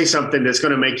 I'm going to say something that's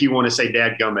going to make you want to say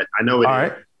dadgummit. I know it all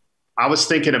is. Right. I was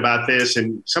thinking about this,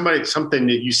 and something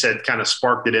that you said kind of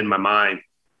sparked it in my mind.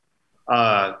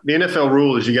 The NFL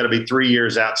rule is you got to be 3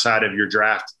 years outside of your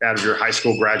high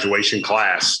school graduation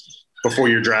class before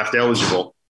you're draft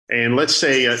eligible. And let's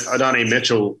say Adonai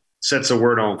Mitchell sets a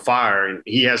word on fire and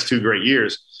he has 2 great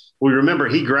years. Well, remember,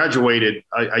 he graduated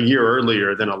a year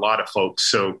earlier than a lot of folks.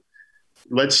 So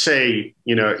let's say,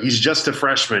 he's just a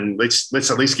freshman. Let's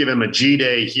at least give him a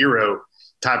G-Day hero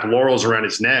type laurels around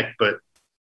his neck, but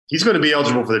he's going to be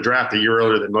eligible for the draft a year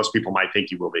earlier than most people might think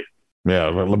he will be. Yeah,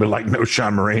 a little bit like no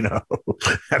Sean Marino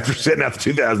after sitting out the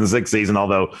 2006 season.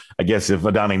 Although I guess if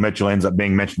Adonai Mitchell ends up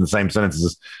being mentioned in the same sentence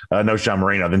as no Sean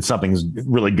Marino, then something's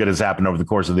really good has happened over the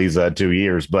course of these 2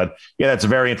 years. But yeah, that's a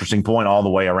very interesting point all the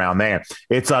way around there.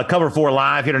 It's Cover 4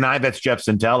 Live here tonight. That's Jeff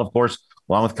Sentell, of course,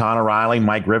 along with Connor Riley,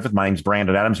 Mike Griffith. My name's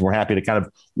Brandon Adams. We're happy to kind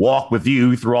of walk with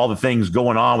you through all the things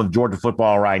going on with Georgia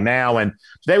football right now. And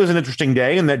today was an interesting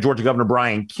day in that Georgia Governor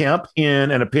Brian Kemp, in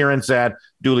an appearance at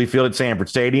Dooley Field at Sanford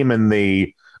Stadium in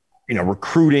the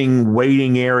recruiting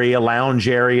waiting area, lounge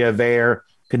area there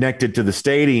connected to the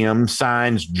stadium,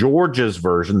 signs Georgia's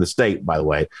version, the state, by the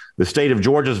way, the state of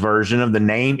Georgia's version of the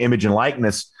name, image, and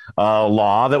likeness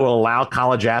law that will allow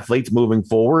college athletes moving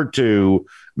forward to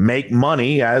make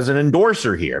money as an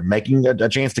endorser here, making a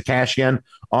chance to cash in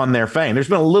on their fame. There's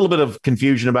been a little bit of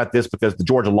confusion about this because the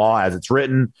Georgia law, as it's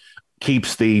written,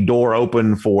 keeps the door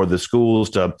open for the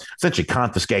schools to essentially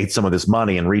confiscate some of this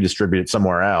money and redistribute it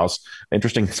somewhere else.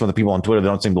 Interesting. Some of the people on Twitter, they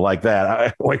don't seem to like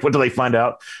that. Wait, what do they find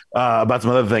out about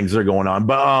some other things that are going on?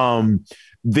 But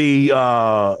the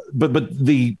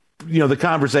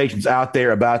conversations out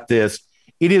there about this,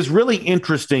 it is really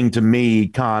interesting to me,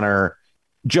 Connor,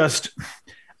 just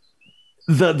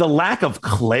the lack of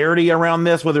clarity around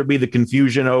this, whether it be the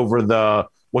confusion over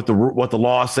what the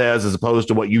law says as opposed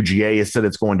to what UGA has said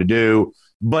it's going to do,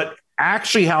 but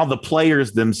actually how the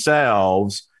players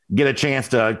themselves get a chance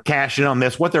to cash in on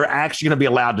this, what they're actually going to be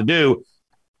allowed to do.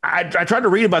 I tried to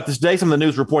read about this today, some of the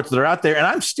news reports that are out there, and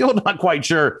I'm still not quite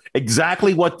sure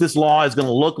exactly what this law is going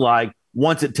to look like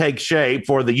once it takes shape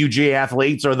for the UGA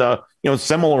athletes or the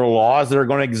similar laws that are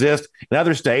going to exist in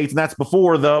other states. And that's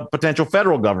before the potential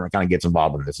federal government kind of gets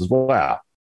involved in this as well.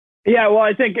 Yeah, well,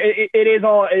 I think it is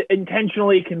all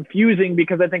intentionally confusing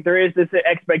because I think there is this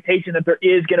expectation that there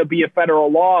is going to be a federal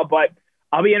law, but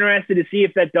I'll be interested to see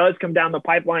if that does come down the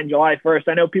pipeline July 1st.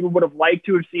 I know people would have liked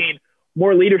to have seen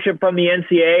more leadership from the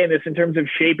NCAA in this in terms of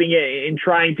shaping it and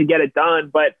trying to get it done,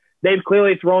 but they've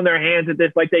clearly thrown their hands at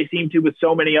this like they seem to with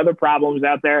so many other problems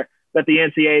out there that the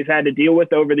NCAA has had to deal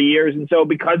with over the years. And so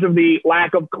because of the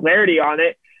lack of clarity on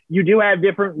it, you do have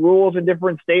different rules and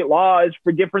different state laws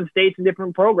for different states and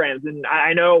different programs. And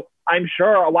I'm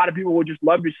sure a lot of people would just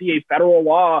love to see a federal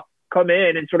law come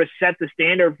in and sort of set the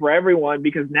standard for everyone,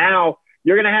 because now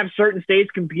you're going to have certain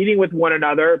states competing with one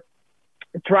another,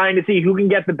 trying to see who can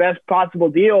get the best possible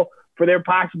deal for their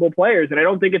possible players. And I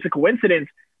don't think it's a coincidence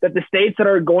that the states that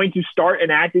are going to start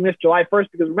enacting this July 1st,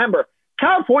 because remember,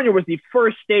 California was the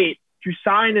first state to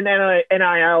sign an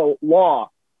NIL law.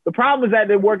 The problem is that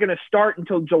they weren't going to start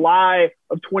until July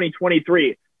of 2023.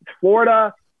 It's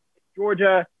Florida, it's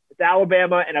Georgia, it's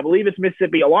Alabama, and I believe it's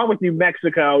Mississippi, along with New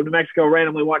Mexico. New Mexico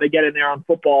randomly wanted to get in there on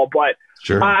football. But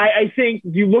sure. I think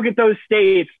you look at those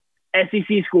states,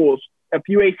 SEC schools, a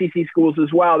few ACC schools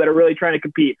as well that are really trying to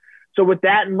compete. So with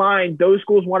that in mind, those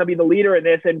schools want to be the leader in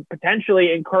this and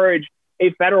potentially encourage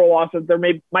a federal law so that there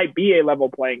might be a level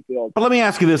playing field. But let me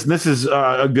ask you this, and this is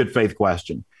a good faith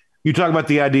question. You talk about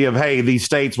the idea of, hey, these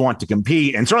states want to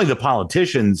compete, and certainly the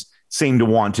politicians seem to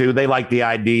want to. They like the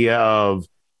idea of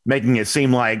making it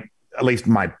seem like, at least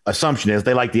my assumption is,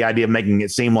 they like the idea of making it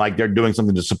seem like they're doing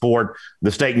something to support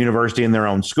the state university in their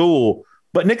own school.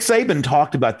 But Nick Saban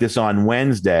talked about this on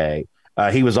Wednesday.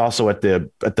 He was also at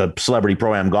the Celebrity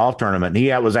Pro-Am Golf Tournament, and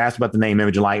he was asked about the name,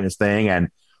 image, and likeness thing. And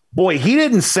boy, he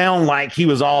didn't sound like he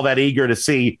was all that eager to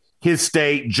see his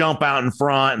state jump out in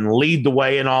front and lead the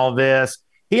way in all of this.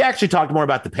 He actually talked more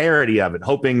about the parity of it,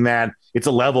 hoping that it's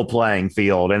a level playing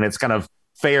field and it's kind of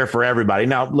fair for everybody.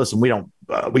 Now, listen,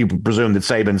 we presume that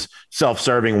Saban's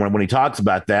self-serving when he talks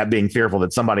about that, being fearful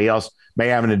that somebody else may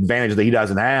have an advantage that he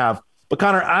doesn't have. But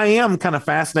Connor, I am kind of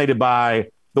fascinated by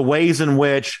the ways in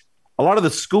which a lot of the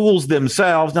schools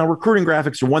themselves, now recruiting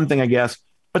graphics are one thing, I guess,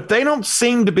 but they don't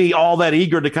seem to be all that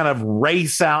eager to kind of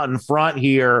race out in front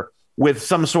here with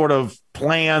some sort of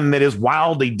plan that is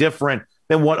wildly different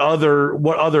than what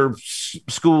other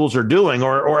schools are doing,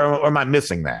 or am I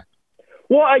missing that?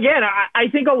 Well, again, I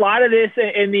think a lot of this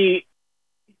and the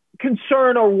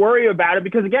concern or worry about it,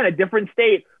 because again, a different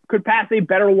state could pass a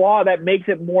better law that makes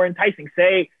it more enticing.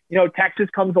 Say, Texas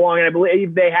comes along, and I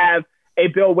believe they have a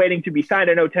bill waiting to be signed.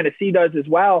 I know Tennessee does as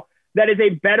well. That is a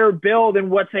better bill than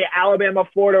what, say, Alabama,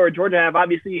 Florida, or Georgia have.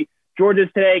 Obviously, Georgia's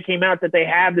today came out that they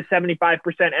have the 75%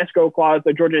 escrow clause,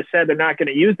 but Georgia said they're not going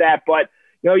to use that. But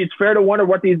it's fair to wonder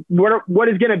what is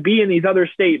going to be in these other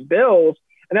state bills.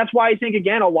 And that's why I think,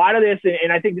 again, a lot of this,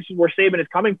 and I think this is where Saban is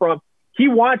coming from, he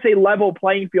wants a level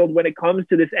playing field when it comes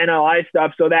to this NLI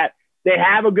stuff so that they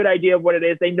have a good idea of what it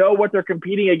is. They know what they're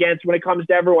competing against when it comes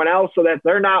to everyone else, so that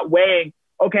they're not weighing,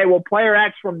 okay, well, player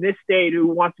X from this state who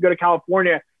wants to go to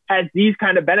California has these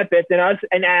kind of benefits, and us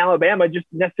and Alabama just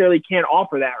necessarily can't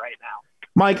offer that right now.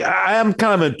 Mike, I am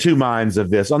kind of in two minds of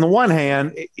this. On the one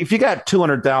hand, if you got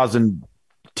 200,000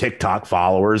 TikTok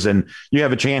followers and you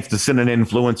have a chance to send an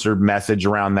influencer message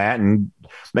around that and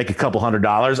make a couple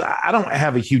 $100, I don't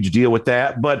have a huge deal with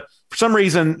that. But for some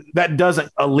reason, that doesn't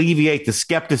alleviate the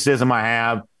skepticism I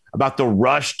have about the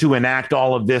rush to enact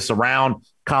all of this around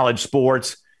college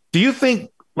sports. Do you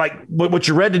think, like what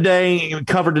you read today,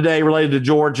 covered today related to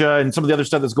Georgia and some of the other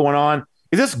stuff that's going on,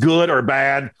 is this good or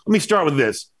bad? Let me start with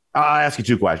this. I'll ask you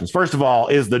two questions. First of all,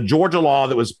 is the Georgia law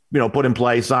that was, put in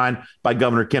place, signed by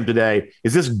Governor Kemp today,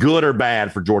 is this good or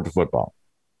bad for Georgia football?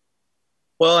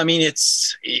 Well, I mean, I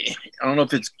don't know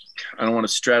if I don't want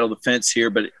to straddle the fence here,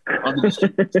 but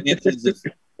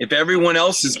if everyone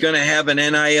else is going to have an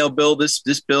NIL bill, this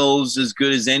bill is as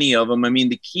good as any of them. I mean,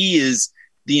 the key is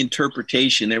the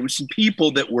interpretation. There were some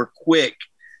people that were quick,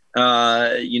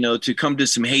 to come to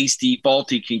some hasty,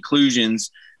 faulty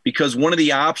conclusions, because one of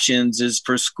the options is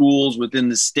for schools within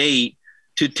the state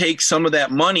to take some of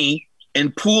that money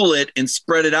and pool it and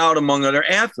spread it out among other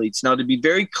athletes. Now, to be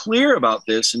very clear about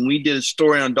this, and we did a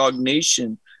story on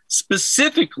DawgNation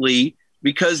specifically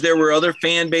because there were other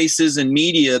fan bases and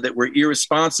media that were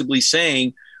irresponsibly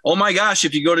saying, oh my gosh,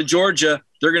 if you go to Georgia,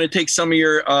 they're going to take some of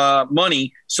your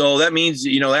money. So that means,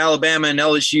 Alabama and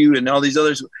LSU and all these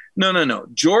others. No.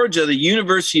 Georgia, the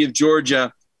University of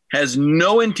Georgia, has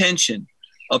no intention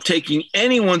of taking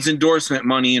anyone's endorsement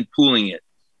money and pooling it.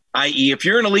 I.e., if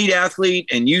you're an elite athlete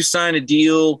and you sign a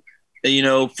deal,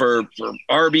 for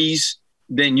Arby's,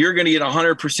 then you're going to get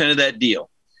 100% of that deal.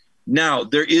 Now,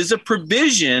 there is a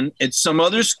provision at some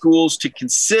other schools to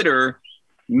consider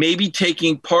maybe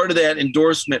taking part of that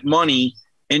endorsement money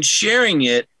and sharing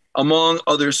it among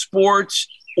other sports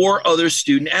or other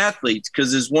student athletes.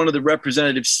 Because as one of the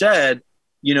representatives said,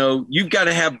 you've got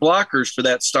to have blockers for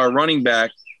that star running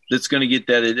back that's going to get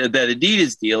that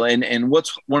Adidas deal. And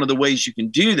what's one of the ways you can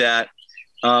do that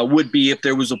would be if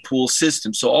there was a pool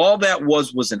system. So all that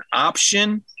was an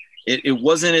option. It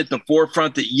wasn't at the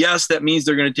forefront that, yes, that means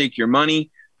they're going to take your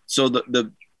money. So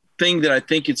the thing that I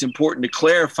think it's important to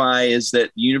clarify is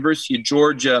that the University of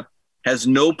Georgia has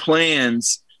no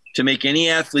plans to make any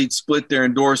athlete split their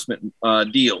endorsement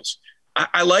deals.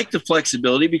 I like the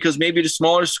flexibility because maybe at a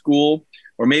smaller school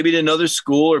or maybe at another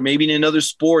school or maybe in another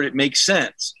sport, it makes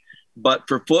sense. But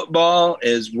for football,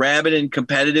 as rabid and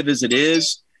competitive as it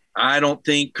is, I don't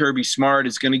think Kirby Smart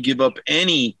is going to give up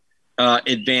any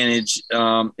advantage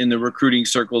in the recruiting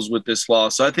circles with this law.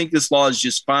 So I think this law is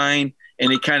just fine,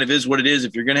 and it kind of is what it is.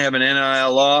 If you're going to have an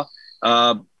NIL law,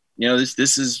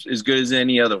 this is as good as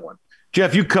any other one.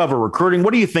 Jeff, you cover recruiting.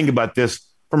 What do you think about this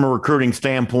from a recruiting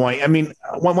standpoint? I mean,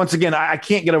 once again, I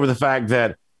can't get over the fact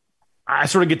that I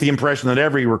sort of get the impression that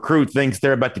every recruit thinks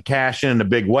they're about to cash in a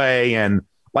big way, and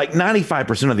like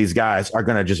 95% of these guys are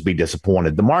going to just be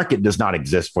disappointed. The market does not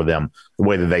exist for them the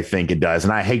way that they think it does.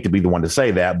 And I hate to be the one to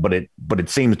say that, but it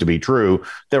seems to be true.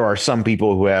 There are some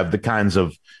people who have the kinds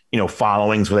of,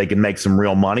 followings where they can make some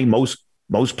real money. Most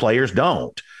players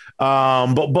don't.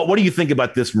 But what do you think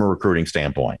about this from a recruiting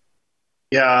standpoint?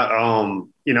 Yeah.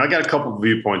 I got a couple of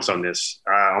viewpoints on this.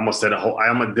 I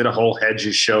did a whole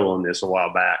Hedges show on this a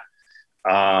while back.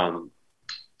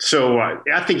 So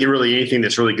I think anything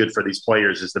that's really good for these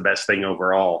players is the best thing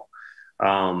overall.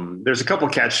 There's a couple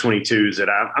of catch-22s that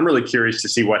I'm really curious to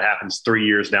see what happens 3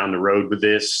 years down the road with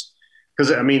this.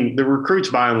 Because, I mean, the recruits,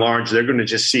 by and large, they're going to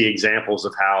just see examples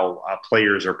of how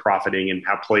players are profiting and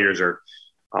how players are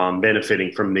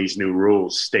benefiting from these new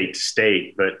rules state to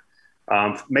state. But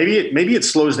maybe it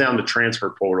slows down the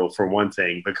transfer portal for one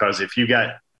thing, because if you've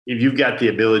got the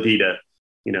ability to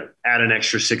add an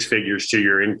extra six figures to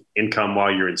your income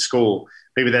while you're in school,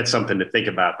 maybe that's something to think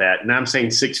about that. And I'm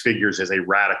saying six figures is a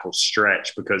radical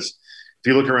stretch, because if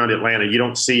you look around Atlanta, you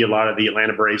don't see a lot of the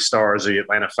Atlanta Braves stars or the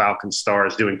Atlanta Falcons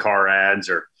stars doing car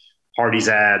ads or Hardee's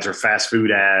ads or fast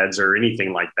food ads or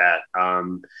anything like that.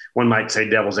 One might say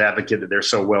devil's advocate that they're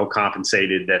so well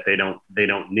compensated that they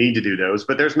don't need to do those,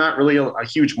 but there's not really a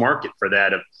huge market for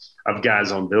that of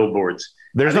guys on billboards.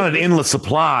 There's not an endless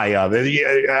supply of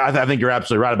it. I think you're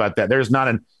absolutely right about that. There's not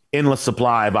an endless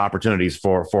supply of opportunities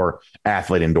for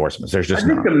athlete endorsements. There's just I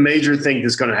think the major thing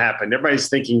that's going to happen, everybody's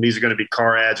thinking these are going to be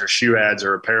car ads or shoe ads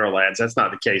or apparel ads. That's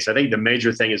not the case. I think the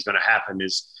major thing is going to happen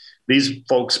is these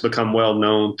folks become well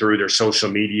known through their social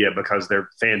media because their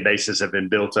fan bases have been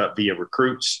built up via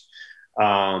recruits.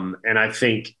 And I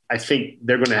think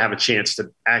they're going to have a chance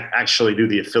to actually do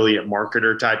the affiliate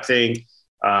marketer type thing,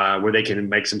 where they can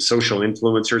make some social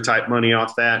influencer type money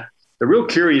off that. The real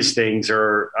curious things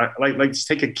are like let's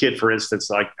take a kid, for instance,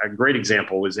 like a great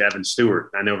example was Evan Stewart.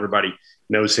 I know everybody,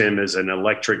 knows him as an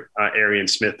electric Arian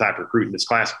Smith type recruit in this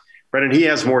class. Brendan, he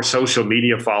has more social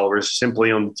media followers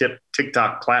simply on the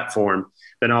TikTok platform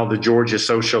than all the Georgia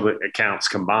social accounts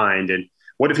combined. And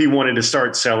what if he wanted to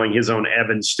start selling his own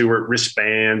Evan Stewart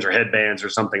wristbands or headbands or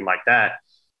something like that?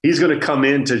 He's going to come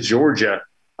into Georgia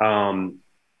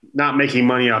not making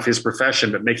money off his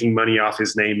profession, but making money off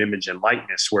his name, image, and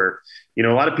likeness, where, a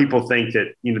lot of people think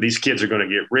that, these kids are going to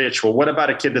get rich. Well, what about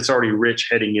a kid that's already rich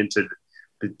heading into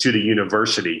the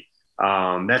university?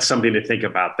 That's something to think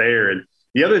about there. And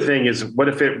the other thing is, what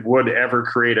if it would ever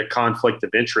create a conflict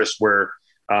of interest where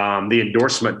the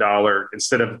endorsement dollar,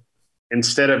 instead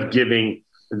of giving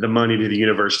the money to the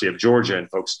University of Georgia, and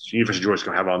folks, the University of Georgia is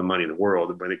going to have all the money in the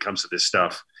world when it comes to this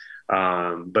stuff.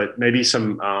 But maybe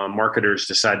some marketers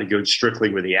decide to go strictly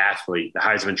with the athlete, the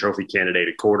Heisman Trophy candidate,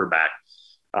 a quarterback,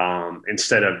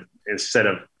 instead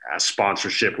of a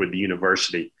sponsorship with the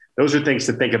university. Those are things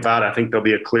to think about. I think there'll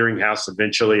be a clearinghouse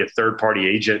eventually, a third-party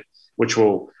agent, which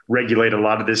will regulate a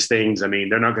lot of these things. I mean,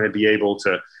 they're not going to be able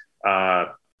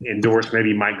to endorse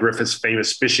maybe Mike Griffith's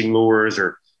famous fishing lures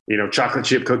or, chocolate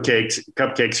chip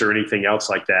cupcakes or anything else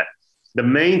like that. The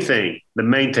main thing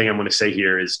I'm going to say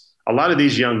here is a lot of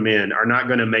these young men are not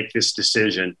going to make this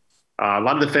decision. A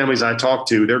lot of the families I talk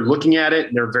to, they're looking at it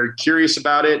and they're very curious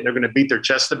about it. And they're going to beat their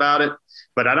chest about it.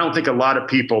 But I don't think a lot of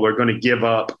people are going to give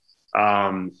up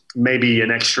maybe an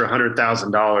extra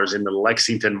 $100,000 in the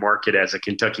Lexington market as a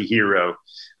Kentucky hero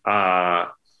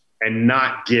and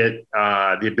not get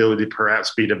the ability to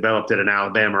perhaps be developed at an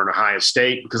Alabama or an Ohio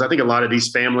State. Because I think a lot of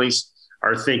these families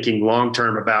are thinking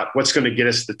long-term about what's going to get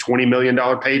us the $20 million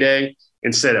payday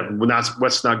instead of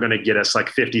what's not going to get us like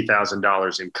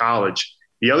 $50,000 in college.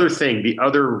 The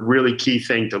other really key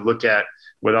thing to look at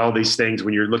with all these things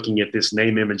when you're looking at this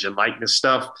name, image, and likeness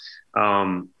stuff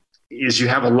is you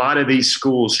have a lot of these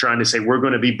schools trying to say, we're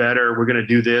going to be better, we're going to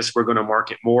do this, we're going to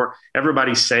market more.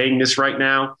 Everybody's saying this right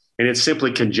now, and it's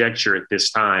simply conjecture at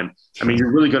this time. I mean,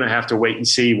 you're really going to have to wait and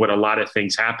see what a lot of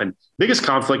things happen. Biggest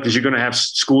conflict is you're going to have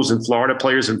schools in Florida,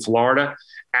 players in Florida,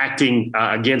 acting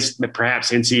against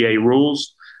perhaps NCAA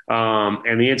rules.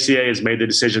 And the NCAA has made the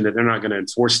decision that they're not going to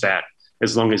enforce that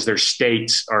as long as their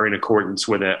states are in accordance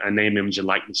with a name, image, and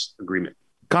likeness agreement.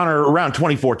 Connor, around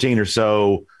 2014 or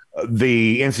so,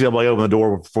 the NCAA opened the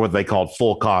door for what they called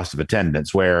full cost of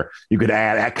attendance, where you could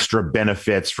add extra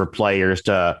benefits for players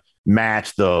to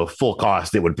match the full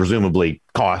cost it would presumably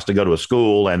cost to go to a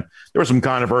school. And there was some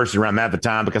controversy around that at the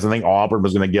time because I think Auburn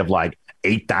was going to give like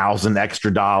 $8,000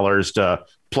 extra dollars to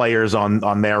players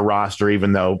on their roster,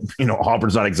 even though,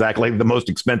 Auburn's not exactly the most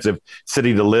expensive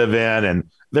city to live in. And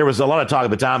there was a lot of talk at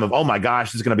the time of, oh my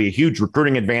gosh, this is going to be a huge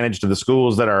recruiting advantage to the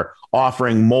schools that are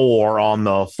offering more on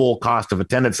the full cost of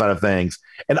attendance side of things.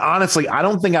 And honestly, I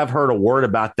don't think I've heard a word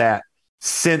about that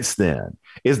since then.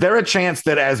 Is there a chance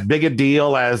that as big a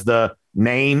deal as the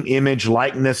name, image,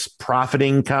 likeness,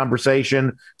 profiting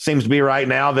conversation seems to be right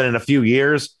now, that in a few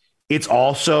years, it's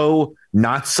also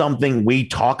not something we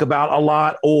talk about a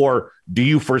lot? Or do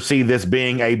you foresee this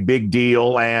being a big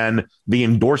deal and the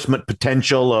endorsement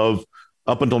potential of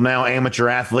up until now amateur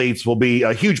athletes will be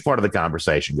a huge part of the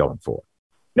conversation going forward?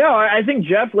 No, I think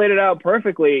Jeff laid it out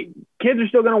perfectly. Kids are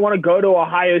still going to want to go to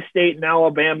Ohio State and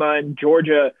Alabama and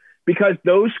Georgia because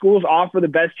those schools offer the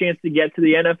best chance to get to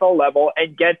the NFL level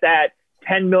and get that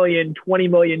 $10 million, $20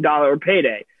 million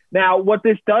payday. Now, what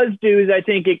this does do is I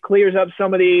think it clears up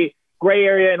some of the gray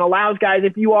area and allows guys,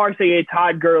 if you are, say, a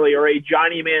Todd Gurley or a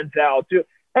Johnny Manziel, to,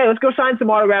 hey, let's go sign some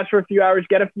autographs for a few hours,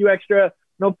 get a few extra,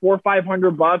 $400 or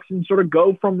 $500 and sort of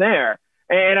go from there.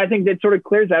 And I think that sort of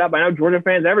clears that up. I know Georgia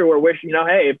fans everywhere wish,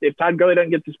 hey, if Todd Gurley doesn't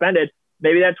get suspended,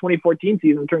 maybe that 2014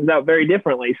 season turns out very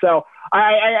differently. So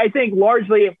I think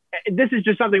largely this is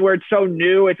just something where it's so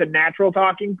new. It's a natural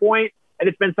talking point, and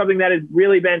it's been something that has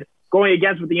really been going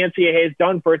against what the NCAA has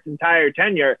done for its entire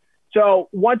tenure. So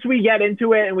once we get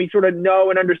into it and we sort of know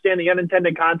and understand the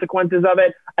unintended consequences of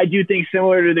it, I do think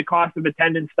similar to the cost of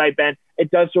attendance stipend, it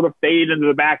does sort of fade into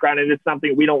the background, and it's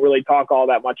something we don't really talk all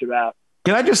that much about.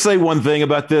 Can I just say one thing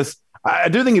about this? I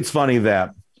do think it's funny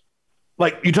that,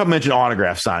 like, you mentioned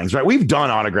autograph signings, right? We've done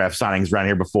autograph signings around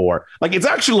here before. Like, it's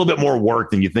actually a little bit more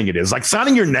work than you think it is. Like,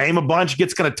 signing your name a bunch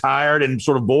gets kind of tired and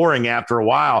sort of boring after a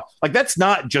while. Like, that's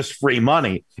not just free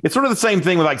money. It's sort of the same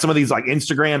thing with like some of these like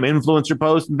Instagram influencer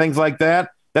posts and things like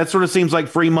that. That sort of seems like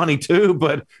free money too,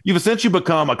 but you've essentially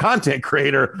become a content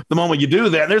creator the moment you do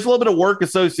that. And there's a little bit of work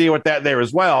associated with that there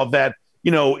as well, that,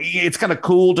 it's kind of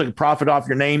cool to profit off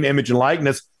your name, image, and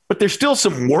likeness, but there's still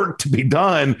some work to be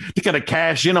done to kind of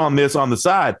cash in on this on the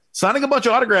side. Signing a bunch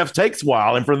of autographs takes a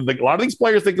while. And for a lot of these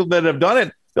players that have done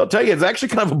it, they'll tell you it's actually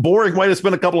kind of a boring way to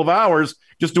spend a couple of hours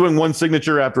just doing one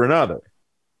signature after another.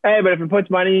 Hey, but if it puts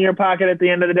money in your pocket at the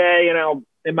end of the day,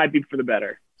 it might be for the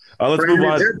better. Let's move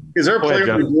on. Is there a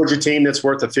player on the Georgia team that's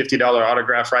worth a $50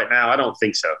 autograph right now? I don't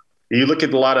think so. You look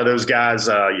at a lot of those guys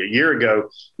a year ago.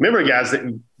 Remember,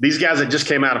 these guys that just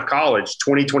came out of college,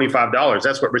 $20, $25.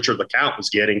 That's what Richard LeCount was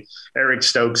getting, Eric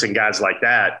Stokes and guys like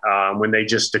that when they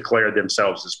just declared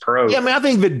themselves as pros. Yeah, I mean, I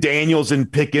think that Daniels and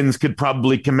Pickens could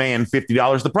probably command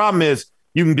 $50. The problem is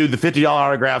you can do the $50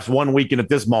 autographs one weekend at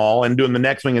this mall and doing the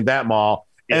next week at that mall.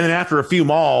 Yeah. And then after a few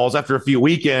malls, after a few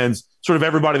weekends, sort of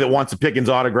everybody that wants a Pickens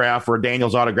autograph or a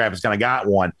Daniels autograph has kind of got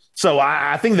one. So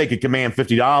I think they could command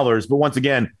 $50. But once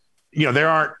again, there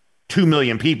aren't 2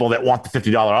 million people that want the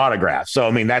 $50 autograph. So,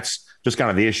 I mean, that's just kind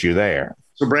of the issue there.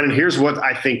 So, Brendan, here's what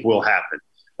I think will happen.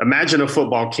 Imagine a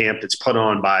football camp that's put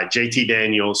on by JT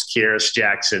Daniels, Kearis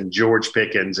Jackson, George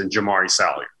Pickens, and Jamari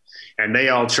Salyer. And they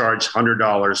all charge $100,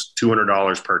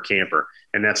 $200 per camper.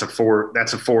 And that's a 4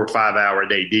 or 5 hour a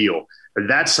day deal.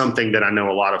 That's something that I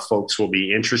know a lot of folks will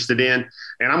be interested in.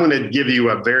 And I'm going to give you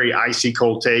a very icy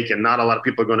cold take, and not a lot of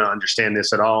people are going to understand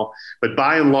this at all. But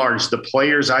by and large, the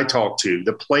players I talk to,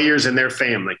 the players and their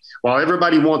family, while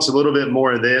everybody wants a little bit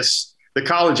more of this, the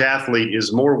college athlete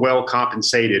is more well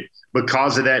compensated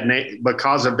because of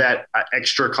that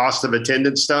extra cost of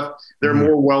attendance stuff. They're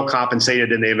more well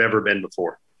compensated than they've ever been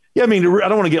before. Yeah, I mean, I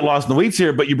don't want to get lost in the weeds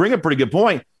here, but you bring up a pretty good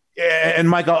point. And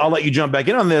Mike, I'll let you jump back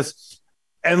in on this.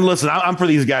 And listen, I'm for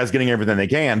these guys getting everything they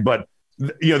can, but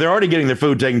they're already getting their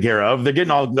food taken care of. They're getting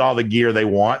all the gear they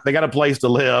want. They got a place to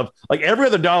live. Like every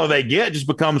other dollar they get just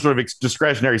becomes sort of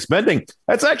discretionary spending.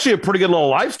 That's actually a pretty good little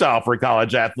lifestyle for a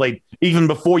college athlete, even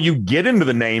before you get into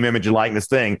the name, image, and likeness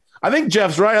thing. I think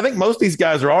Jeff's right. I think most of these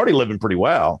guys are already living pretty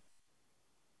well.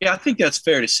 Yeah, I think that's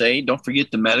fair to say. Don't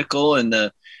forget the medical and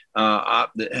the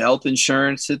health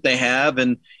insurance that they have.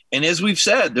 And as we've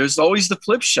said, there's always the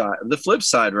flip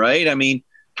side, right? I mean,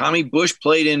 Tommy Bush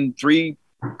played in 3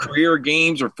 career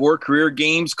games or 4 career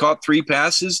games, caught 3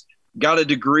 passes, got a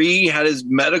degree, had his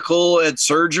medical, had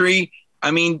surgery.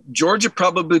 I mean, Georgia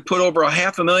probably put over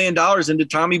 $500,000 into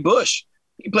Tommy Bush.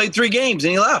 He played 3 games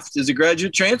and he left as a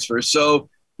graduate transfer. So,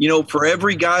 for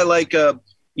every guy like a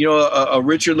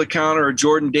Richard LeCount or a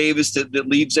Jordan Davis that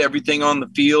leaves everything on the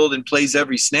field and plays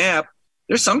every snap,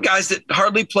 there's some guys that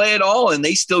hardly play at all and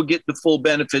they still get the full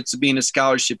benefits of being a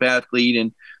scholarship athlete.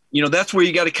 And, that's where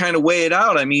you got to kind of weigh it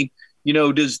out. I mean,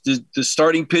 does the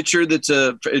starting pitcher that's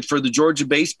for the Georgia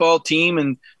baseball team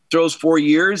and throws 4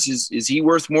 years, is he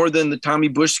worth more than the Tommy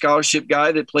Bush scholarship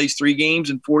guy that plays 3 games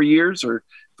in 4 years or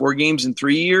 4 games in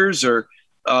 3 years or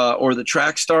the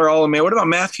track star All-American? What about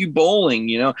Matthew Bowling?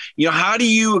 How do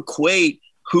you equate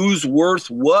who's worth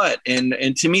what? And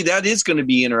to me, that is going to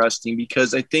be interesting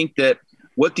because I think that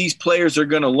what these players are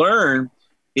going to learn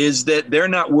is that they're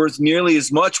not worth nearly as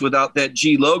much without that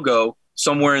G logo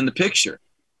somewhere in the picture.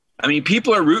 I mean,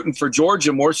 people are rooting for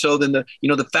Georgia more so than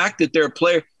the fact that they're a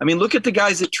player. I mean, look at the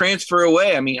guys that transfer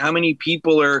away. I mean, how many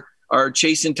people are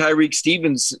chasing Tyreek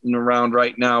Stevenson around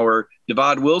right now or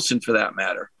Devad Wilson for that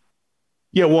matter?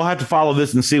 Yeah, we'll have to follow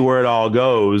this and see where it all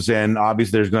goes. And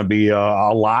obviously there's going to be a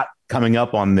lot coming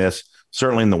up on this,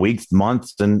 certainly in the weeks,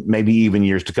 months, and maybe even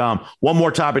years to come. One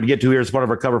more topic to get to here as part of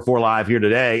our Cover 4 Live here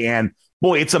today. And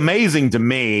boy, it's amazing to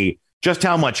me just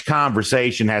how much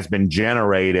conversation has been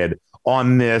generated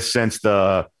on this since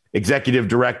the executive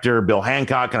director, Bill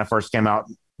Hancock, kind of first came out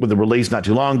with the release not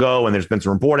too long ago. And there's been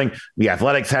some reporting. The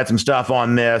Athletics had some stuff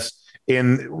on this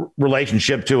in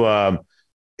relationship to a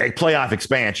playoff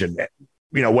expansion,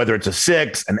 whether it's a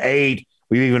 6, an 8.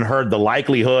 We've even heard the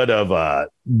likelihood of a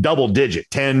double digit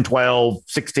 10, 12,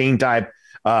 16 type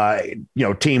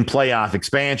team playoff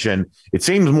expansion. It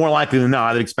seems more likely than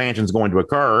not that expansion is going to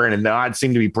occur. And the odds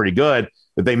seem to be pretty good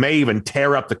that they may even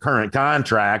tear up the current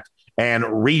contract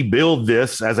and rebuild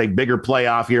this as a bigger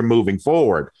playoff here moving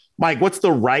forward. Mike, what's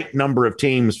the right number of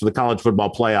teams for the college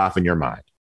football playoff in your mind?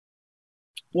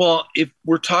 Well, if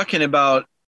we're talking about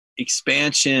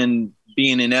expansion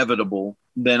being inevitable,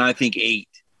 then I think 8.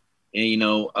 And,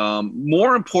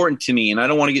 more important to me, and I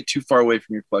don't want to get too far away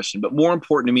from your question, but more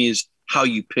important to me is how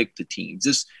you pick the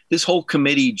teams. This whole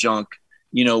committee junk,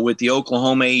 with the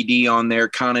Oklahoma AD on there,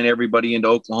 conning everybody into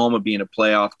Oklahoma being a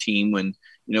playoff team when,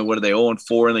 what are they,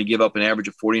 0-4, and they give up an average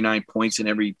of 49 points in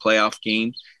every playoff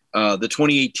game. The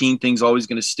 2018 thing's always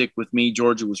going to stick with me.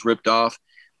 Georgia was ripped off.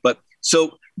 But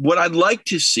so what I'd like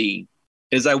to see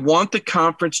is I want the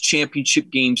conference championship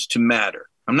games to matter.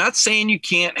 I'm not saying you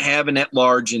can't have an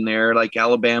at-large in there like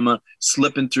Alabama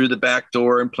slipping through the back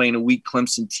door and playing a weak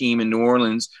Clemson team in New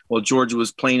Orleans while Georgia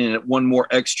was playing in one more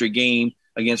extra game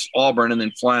against Auburn and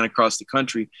then flying across the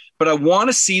country. But I want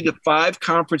to see the 5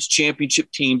 conference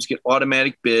championship teams get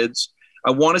automatic bids.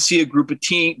 I want to see a group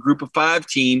of 5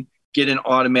 team get an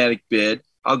automatic bid.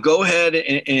 I'll go ahead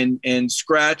and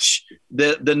scratch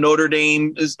the Notre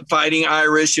Dame Fighting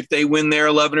Irish. If they win their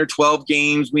 11 or 12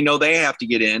 games, we know they have to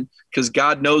get in, because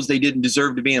God knows they didn't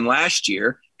deserve to be in last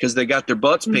year, because they got their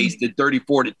butts pasted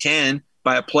 34-10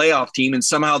 by a playoff team, and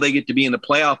somehow they get to be in the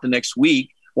playoff the next week,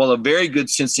 while a very good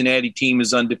Cincinnati team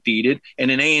is undefeated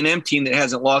and an A&M team that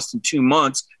hasn't lost in 2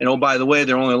 months. And, oh, by the way,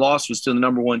 their only loss was to the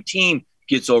number 1 team,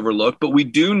 gets overlooked. But we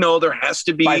do know there has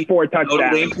to be by 4 touchdowns.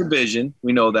 Notre Dame provision.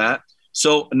 We know that.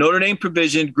 So Notre Dame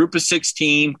provision, group of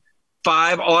 16,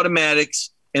 5 automatics,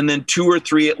 and then 2 or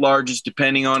 3 at larges,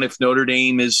 depending on if Notre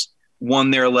Dame has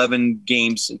won their 11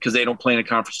 games, because they don't play in a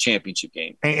conference championship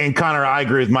game. And Connor, I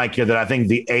agree with Mike here that I think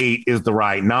the 8 is the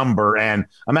right number. And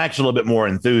I'm actually a little bit more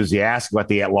enthusiastic about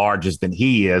the at-larges than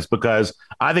he is, because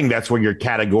I think that's where your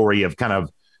category of kind of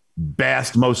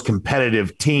best, most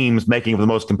competitive teams making for the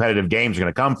most competitive games are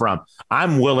going to come from.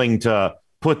 I'm willing to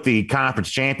put the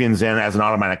conference champions in as an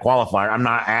automatic qualifier. I'm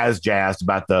not as jazzed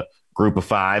about the group of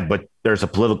 5, but there's a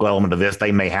political element to this.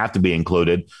 They may have to be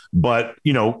included, but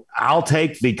I'll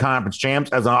take the conference champs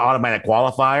as an automatic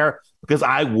qualifier, because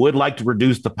I would like to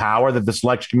reduce the power that the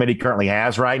selection committee currently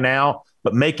has right now,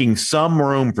 but making some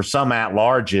room for some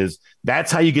at-larges.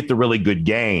 That's how you get the really good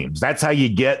games. That's how you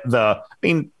get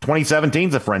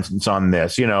 2017's a for instance on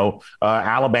this,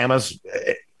 Alabama's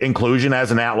inclusion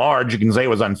as an at-large. You can say it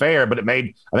was unfair, but it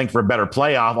made, I think, for a better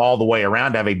playoff all the way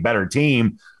around to have a better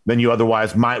team than you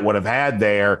otherwise might would have had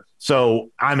there.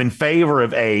 So I'm in favor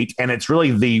of 8, and it's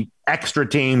really the extra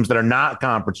teams that are not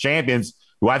conference champions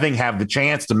who I think have the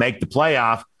chance to make the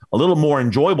playoff a little more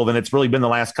enjoyable than it's really been the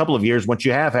last couple of years, once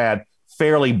you have had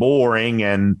fairly boring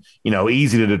and,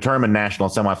 easy to determine national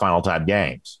semifinal type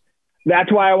games.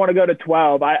 That's why I want to go to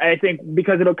 12. I think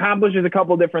because it accomplishes a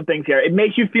couple different things here. It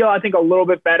makes you feel, I think, a little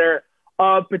bit better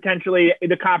of potentially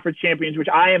the conference champions, which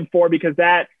I am for, because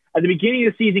that at the beginning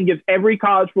of the season gives every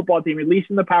college football team, at least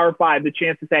in the Power 5, the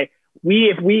chance to say,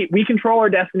 if we control our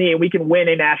destiny and we can win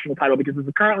a national title, because as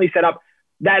it's currently set up,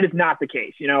 that is not the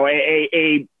case.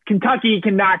 A Kentucky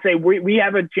cannot say we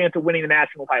have a chance of winning the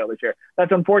national title this year.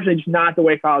 That's unfortunately just not the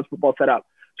way college football is set up.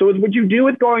 So what you do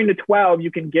with going to 12,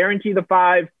 you can guarantee the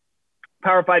 5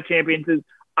 Power 5 champions.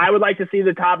 I would like to see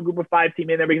the top group of 5 team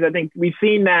in there, because I think we've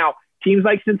seen now teams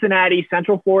like Cincinnati,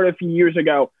 Central Florida a few years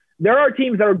ago. There are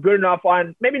teams that are good enough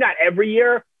on, maybe not every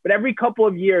year, but every couple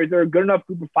of years, there are a good enough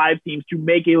group of 5 teams to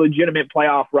make a legitimate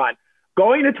playoff run.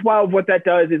 Going to 12, what that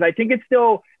does is I think it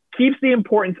still keeps the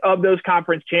importance of those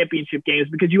conference championship games,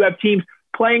 because you have teams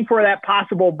playing for that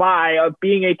possible bye of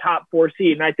being a top 4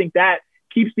 seed. And I think that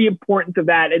keeps the importance of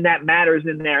that, and that matters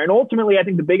in there. And ultimately, I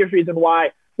think the biggest reason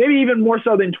why, maybe even more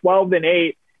so than 12 than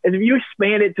 8, is if you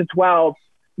expand it to 12,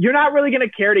 you're not really going to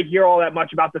care to hear all that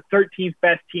much about the 13th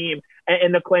best team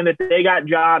and the claim that they got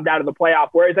jobbed out of the playoff.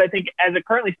 Whereas I think as it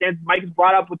currently stands, Mike has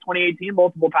brought up with 2018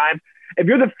 multiple times, if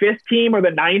you're the 5th team or the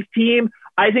 9th team,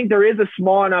 I think there is a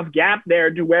small enough gap there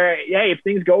to where, hey, if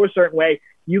things go a certain way,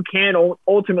 you can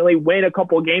ultimately win a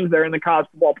couple of games there in the college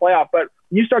football playoff. But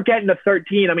when you start getting to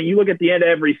 13, I mean, you look at the end of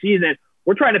every season,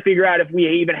 we're trying to figure out if we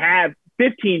even have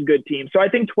 15 good teams. So I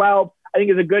think 12, I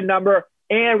think, is a good number.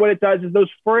 And what it does is those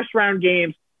first round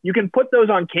games, you can put those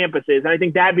on campuses. And I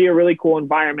think that'd be a really cool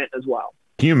environment as well.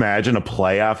 Can you imagine a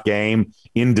playoff game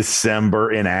in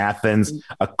December in Athens,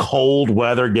 a cold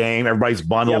weather game? Everybody's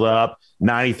bundled up,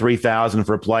 93,000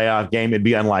 for a playoff game. It'd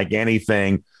be unlike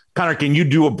anything. Connor, can you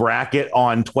do a bracket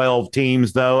on 12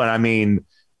 teams, though? And I mean,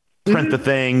 print the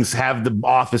things, have the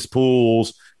office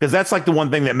pools, because that's like the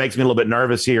one thing that makes me a little bit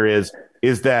nervous here is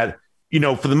that,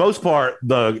 for the most part,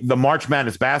 the March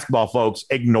Madness basketball folks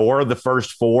ignore the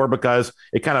first 4 because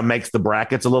it kind of makes the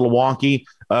brackets a little wonky.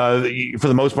 For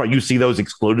the most part, you see those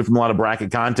excluded from a lot of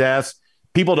bracket contests.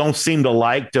 People don't seem to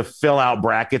like to fill out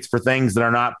brackets for things that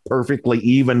are not perfectly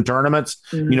even tournaments,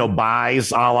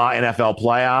 buys a la NFL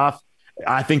playoff.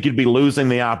 I think you'd be losing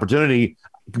the opportunity,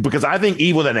 because I think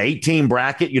even with an 8-team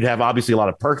bracket, you'd have obviously a lot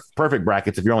of perfect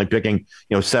brackets. If you're only picking,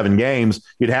 7 games,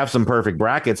 you'd have some perfect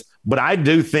brackets. But I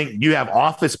do think you have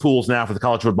office pools now for the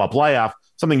college football playoff,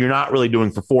 something you're not really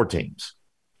doing for 4 teams.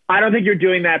 I don't think you're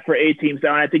doing that for 8 teams, though.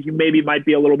 And I think you maybe might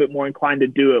be a little bit more inclined to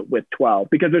do it with 12,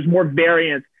 because there's more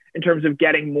variance in terms of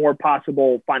getting more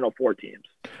possible Final Four teams.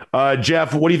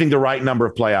 Jeff, what do you think the right number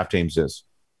of playoff teams is?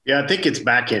 Yeah, I think it's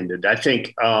back-ended. I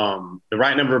think the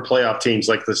right number of playoff teams,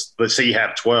 like this, let's say you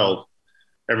have 12,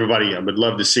 everybody would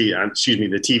love to see,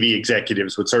 the TV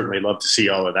executives would certainly love to see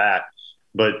all of that.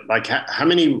 But like, how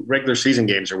many regular season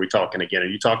games are we talking again? Are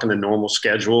you talking the normal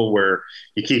schedule where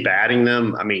you keep adding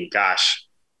them? I mean, gosh,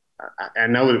 I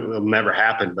know it will never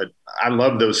happen, but I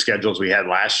love those schedules we had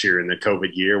last year in the COVID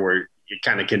year where you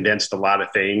kind of condensed a lot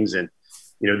of things. And,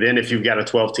 then if you've got a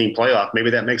 12-team playoff,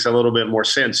 maybe that makes a little bit more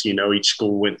sense. Each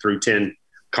school went through 10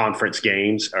 conference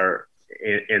games,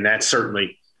 and that's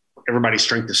certainly everybody's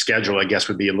strength of schedule, I guess,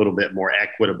 would be a little bit more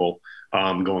equitable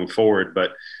going forward.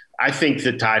 But I think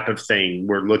the type of thing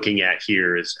we're looking at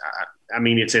here is,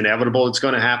 it's inevitable. It's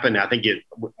going to happen. I think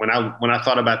when I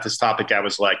thought about this topic, I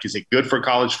was like, is it good for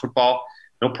college football?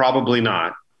 No, probably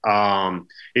not.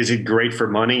 Is it great for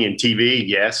money and TV?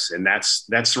 Yes. And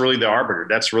that's really the arbiter.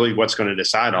 That's really what's going to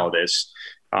decide all this.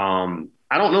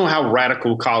 I don't know how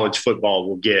radical college football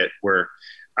will get where,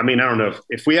 I don't know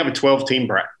if we have a 12-team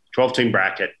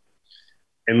bracket,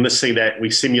 and let's say that we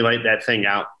simulate that thing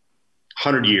out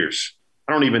 100 years.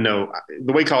 I don't even know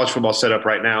the way college football is set up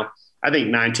right now. I think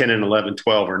 9, 10, and 11,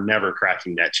 12 are never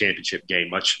cracking that championship game,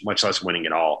 much less winning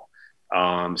it all.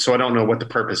 So I don't know what the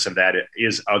purpose of that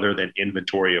is other than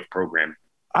inventory of programming.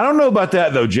 I don't know about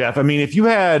that, though, Jeff. If you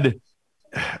had –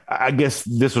 I guess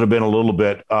this would have been a little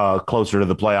bit closer to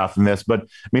the playoff than this. But,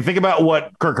 think about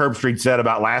what Kirk Herbstreit said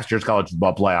about last year's college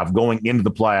football playoff, going into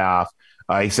the playoff.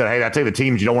 He said, hey, I tell you the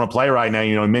teams you don't want to play right now.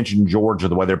 He mentioned Georgia,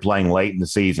 the way they're playing late in the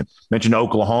season. Mentioned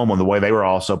Oklahoma, the way they were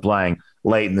also playing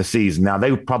late in the season. Now,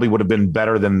 they probably would have been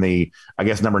better than the,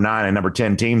 number 9 and number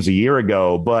 10 teams a year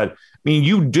ago. But,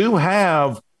 you do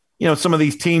have, some of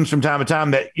these teams from time to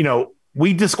time that,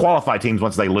 we disqualify teams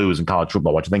once they lose in college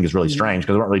football, which I think is really strange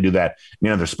because we don't really do that in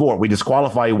another sport. We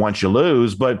disqualify you once you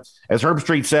lose. But as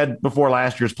Herbstreit said before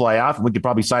last year's playoff, and we could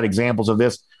probably cite examples of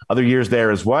this other years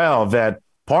there as well, that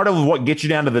part of what gets you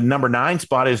down to the number 9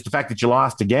 spot is the fact that you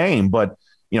lost a game. But,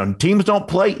 teams don't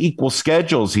play equal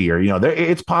schedules here.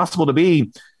 It's possible to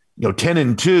be,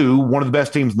 10-2, one of the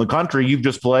best teams in the country. You've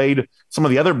just played some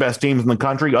of the other best teams in the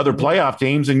country, other playoff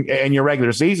teams in your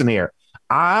regular season here.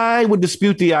 I would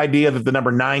dispute the idea that the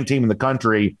number 9 team in the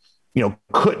country,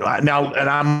 could now, and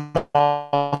I'm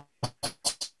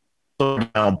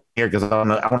here because I want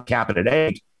to cap it at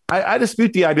 8. I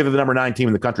dispute the idea that the number 9 team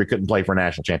in the country couldn't play for a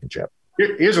national championship.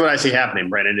 Here's what I see happening,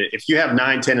 Brendan. If you have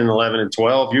 9, 10, and 11, and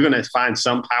 12, you're going to find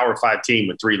some Power 5 team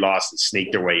with 3 losses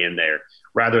sneak their way in there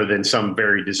rather than some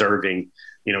very deserving,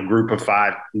 group of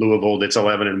 5, Louisville that's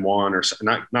 11 and 1, or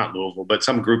not Louisville, but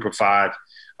some group of 5,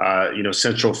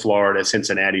 Central Florida,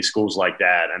 Cincinnati, schools like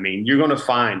that. You're going to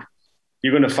find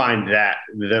that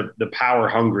the power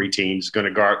hungry team's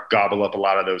going to gobble up a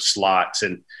lot of those slots.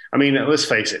 And let's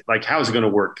face it, like, how is it going to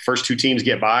work? The first 2 teams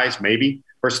get buys, maybe.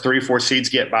 First 3 or 4 seeds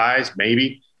get buys,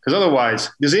 maybe. Because otherwise,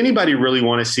 does anybody really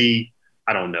want to see?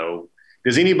 I don't know.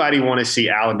 Does anybody want to see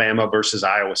Alabama versus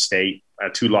Iowa State, a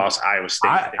 2-loss Iowa State?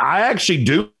 I actually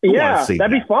do want to see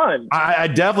that'd be fun. I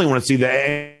definitely want to see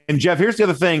that. And Jeff, here's the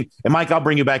other thing. And Mike, I'll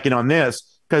bring you back in on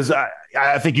this because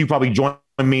I think you probably join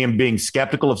me in being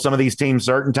skeptical of some of these teams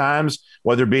certain times,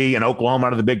 whether it be an Oklahoma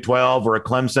out of the Big 12 or a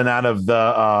Clemson out of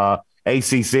the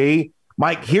ACC.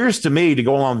 Mike, here's to me, to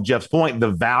go along with Jeff's point, the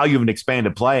value of an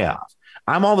expanded playoff.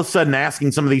 I'm all of a sudden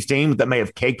asking some of these teams that may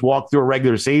have cakewalked through a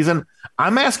regular season,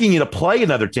 I'm asking you to play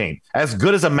another team. As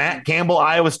good as a Matt Campbell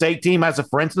Iowa State team has,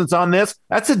 for instance, on this,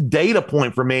 that's a data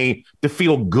point for me to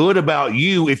feel good about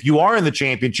you if you are in the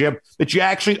championship, that you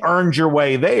actually earned your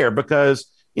way there, because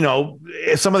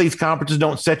some of these conferences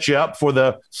don't set you up for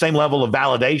the same level of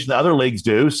validation that other leagues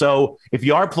do. So if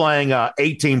you are playing an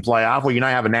 8-team playoff where you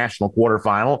might have a national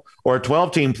quarterfinal, or a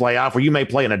 12-team playoff where you may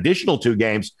play an additional 2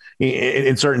 games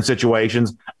in certain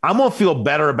situations, I'm going to feel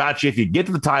better about you if you get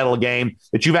to the title game,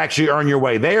 that you've actually earned your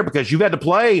way there because you've had to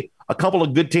play a couple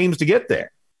of good teams to get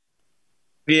there.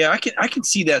 Yeah, I can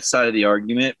see that side of the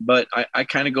argument, but I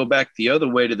kind of go back the other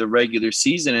way to the regular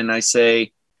season, and I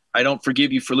say, I don't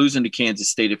forgive you for losing to Kansas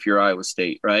State if you're Iowa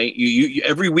State, right? You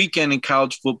every weekend in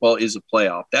college football is a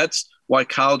playoff. That's why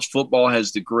college football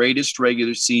has the greatest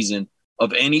regular season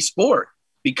of any sport,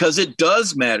 because it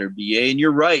does matter, BA. And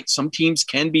you're right. Some teams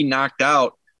can be knocked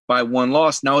out by 1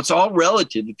 loss. Now, it's all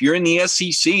relative. If you're in the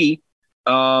SEC,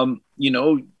 and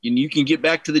you can get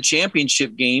back to the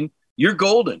championship game, you're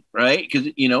golden, right?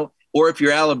 Because, or if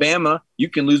you're Alabama, you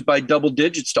can lose by double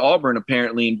digits to Auburn,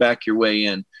 apparently, and back your way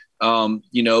in.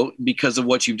 Because of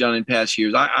what you've done in past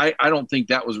years. I don't think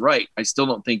that was right. I still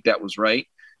don't think that was right.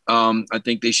 I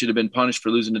think they should have been punished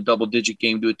for losing a double-digit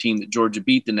game to a team that Georgia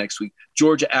beat the next week.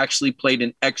 Georgia actually played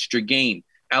an extra game.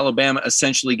 Alabama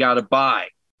essentially got a bye.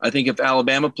 I think if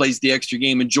Alabama plays the extra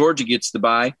game and Georgia gets the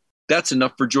bye, that's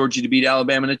enough for Georgia to beat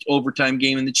Alabama in an overtime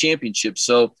game in the championship.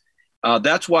 So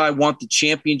that's why I want the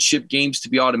championship games to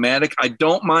be automatic. I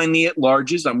don't mind the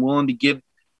at-larges. I'm willing to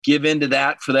give into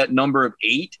that for that number of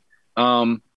 8.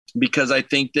 Because I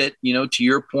think that, to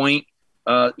your point,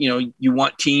 you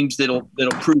want teams that'll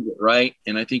prove it, right?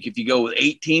 And I think if you go with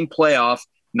 18 playoff,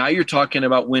 now you're talking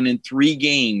about winning 3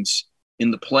 games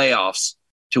in the playoffs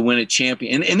to win a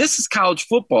champion. And this is college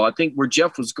football. I think where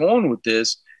Jeff was going with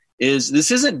this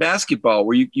isn't basketball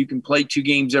where you can play 2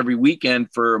 games every weekend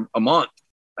for a month.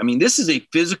 I mean, this is a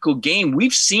physical game.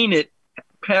 We've seen it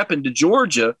happen to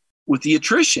Georgia with the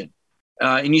attrition.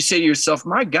 And you say to yourself,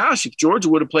 my gosh, if Georgia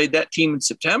would have played that team in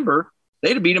September,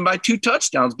 they'd have beat them by 2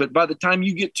 touchdowns. But by the time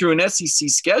you get through an SEC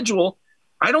schedule,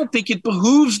 I don't think it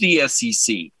behooves the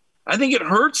SEC. I think it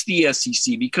hurts the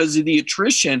SEC because of the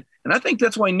attrition. And I think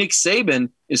that's why Nick Saban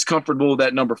is comfortable with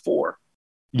that number 4.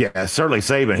 Yeah, certainly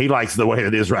Saban. He likes the way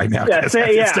it is right now. Yeah,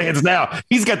 it stands now.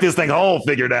 He's got this thing whole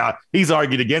figured out. He's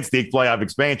argued against the playoff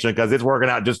expansion because it's working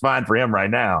out just fine for him right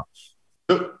now.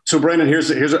 So Brandon,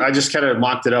 here's I just kind of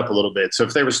mocked it up a little bit. So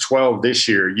if there was 12 this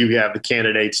year, you have the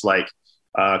candidates like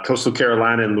Coastal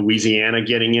Carolina and Louisiana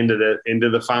getting into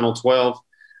the final 12.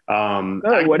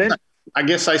 I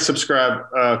guess I subscribe.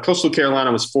 Coastal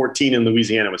Carolina was 14 and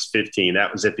Louisiana was 15.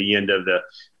 That was at the end of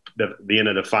the end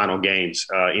of the final games.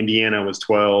 Indiana was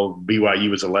 12. BYU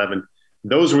was 11.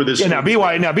 Those were the Now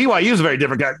BYU is a very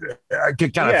different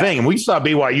kind of thing, and we saw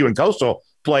BYU and Coastal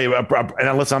play. And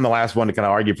unless I'm the last one to kind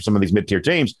of argue for some of these mid-tier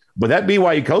teams, but that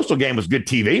BYU Coastal game was good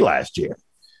TV last year.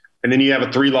 And then you have a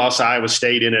 3-loss Iowa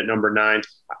State in at number 9.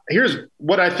 Here's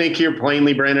what I think here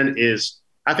plainly, Brandon, is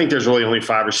I think there's really only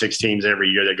 5 or 6 teams every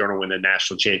year that are going to win the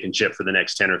national championship for the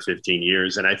next 10 or 15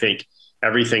 years. And I think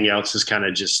everything else is kind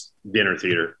of just dinner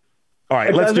theater. All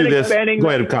right, let's do this. Go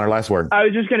ahead, Connor, last word. I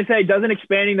was just going to say, doesn't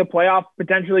expanding the playoff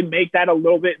potentially make that a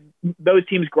little bit, those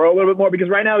teams grow a little bit more? Because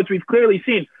right now, as we've clearly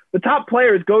seen, the top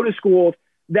players go to schools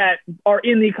that are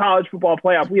in the college football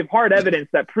playoff. We have hard evidence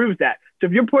that proves that. So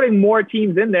if you're putting more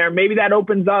teams in there, maybe that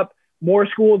opens up more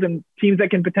schools and teams that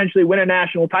can potentially win a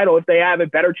national title if they have a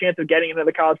better chance of getting into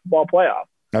the college football playoff.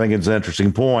 I think it's an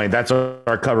interesting point. That's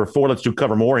our cover 4. Let's do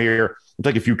cover more here.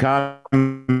 We'll take a few comments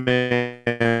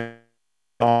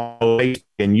on Facebook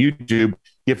and YouTube.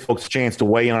 Give folks a chance to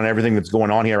weigh in on everything that's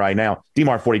going on here right now.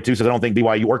 DMAR42 says, I don't think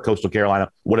BYU or Coastal Carolina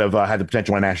would have had the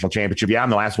potential to win a national championship. Yeah, I'm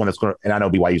the last one that's going to, and I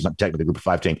know BYU is not technically a group of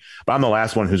 5 team, but I'm the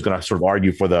last one who's going to sort of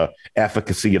argue for the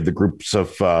efficacy of the groups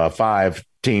of 5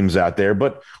 teams out there.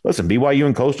 But listen, BYU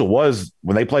and Coastal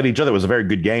when they played each other, it was a very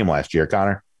good game last year,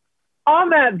 Connor. On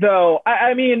that, though,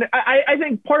 I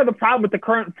think part of the problem with the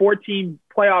current 14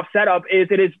 playoff setup is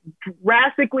it has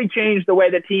drastically changed the way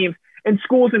that teams and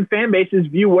schools and fan bases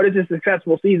view what is a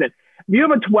successful season. If you have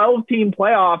a 12-team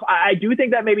playoff, I do think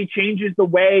that maybe changes the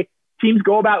way teams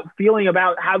go about feeling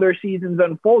about how their seasons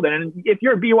unfold. And if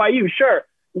you're BYU, sure,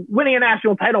 winning a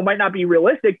national title might not be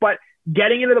realistic, but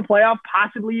getting into the playoff,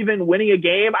 possibly even winning a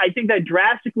game, I think that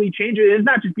drastically changes. It's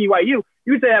not just BYU.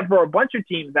 You would say that for a bunch of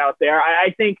teams out there.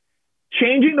 I think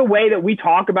changing the way that we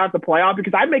talk about the playoff,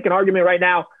 because I'd make an argument right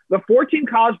now, the 14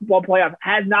 college football playoff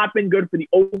has not been good for the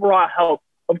overall health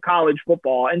of college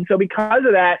football. And so because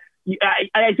of that,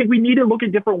 I think we need to look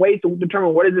at different ways to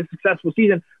determine what is a successful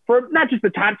season for not just the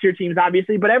top tier teams,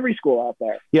 obviously, but every school out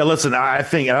there. Yeah, listen, I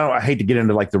think, I hate to get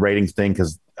into like the ratings thing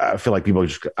because I feel like people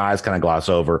just eyes kind of gloss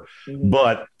over,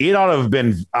 but it ought to have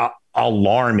been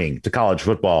alarming to college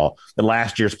football that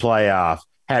last year's playoff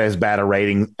had as bad a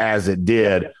rating as it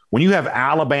did. When you have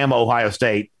Alabama, Ohio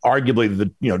State, arguably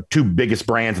the 2 biggest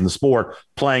brands in the sport,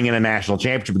 playing in a national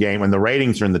championship game and the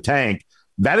ratings are in the tank,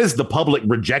 that is the public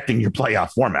rejecting your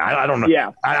playoff format. I don't know.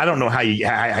 Yeah. I don't know how you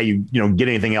get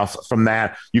anything else from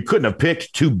that. You couldn't have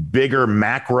picked 2 bigger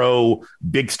macro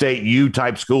big state U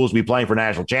type schools to be playing for a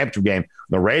national championship game.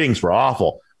 The ratings were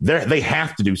awful. They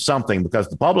have to do something because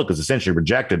the public has essentially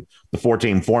rejected the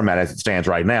 4-team format as it stands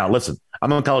right now. Listen,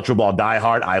 I'm a college football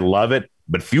diehard. I love it,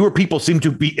 but fewer people seem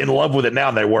to be in love with it now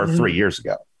than they were 3 years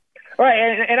ago. Right,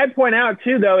 and I'd point out,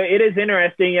 too, though, it is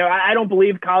interesting. I don't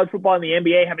believe college football and the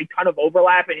NBA have a ton of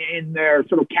overlap in their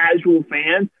sort of casual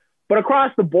fans. But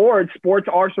across the board, sports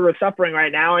are sort of suffering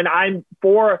right now, and I'm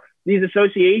for these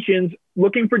associations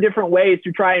looking for different ways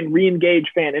to try and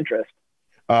re-engage fan interest.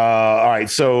 All right,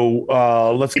 so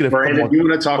let's get Brandon, if you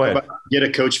want to talk about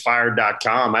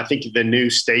getacoachfired.com, I think the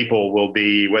new staple will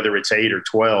be, whether it's 8 or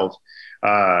 12,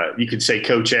 you could say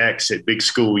Coach X at Big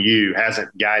School U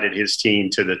hasn't guided his team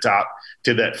to the top,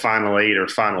 to that final 8 or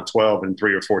final 12 in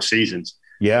 3 or 4 seasons.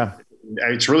 Yeah.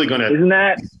 It's really going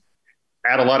to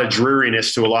add a lot of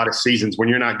dreariness to a lot of seasons when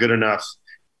you're not good enough.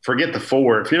 Forget the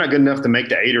 4. If you're not good enough to make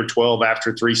the 8 or 12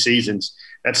 after 3 seasons,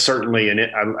 that's certainly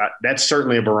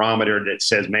a barometer that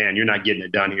says, man, you're not getting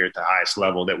it done here at the highest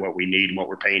level that what we need and what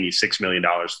we're paying you $6 million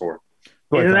for.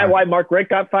 Isn't that why Mark Richt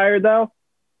got fired, though?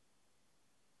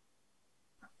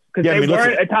 because they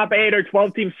weren't a top 8 or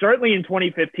 12 team, certainly in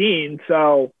 2015.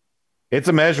 So it's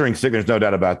a measuring stick. There's no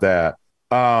doubt about that.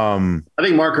 I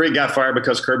think Mark Richt got fired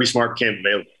because Kirby Smart became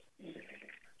available.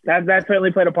 That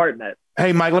certainly played a part in that.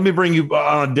 Hey, Mike, let me bring you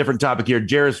on a different topic here.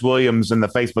 Jarris Williams in the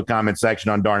Facebook comment section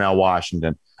on Darnell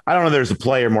Washington. I don't know if there's a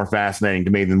player more fascinating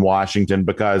to me than Washington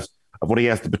because of what he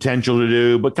has the potential to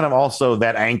do, but kind of also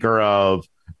that anchor of,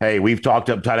 hey, we've talked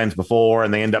up tight ends before,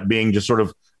 and they end up being just sort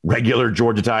of regular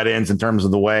Georgia tight ends in terms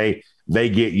of the way they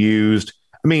get used.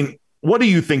 I mean, what do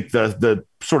you think the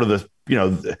sort of the, you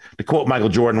know, to quote Michael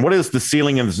Jordan, what is the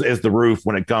ceiling is the roof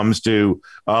when it comes to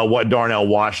what Darnell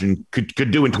Washington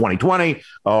could do in 2020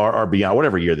 or beyond,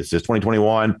 whatever year this is,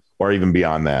 2021 or even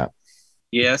beyond that?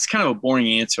 Yeah, it's kind of a boring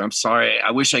answer. I'm sorry.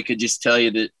 I wish I could just tell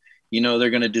you that, you know, they're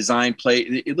going to design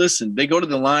play. Listen, they go to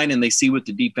the line and they see what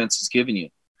the defense is giving you.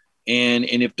 And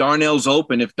if Darnell's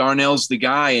open, if Darnell's the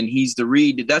guy and he's the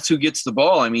read, that's who gets the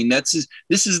ball. I mean, this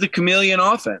is the chameleon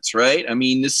offense, right? I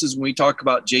mean, this is when we talk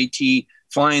about JT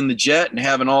flying the jet and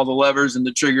having all the levers and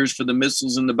the triggers for the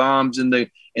missiles and the bombs and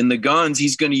the guns.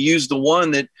 He's going to use the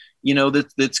one that, you know,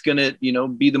 that's going to, you know,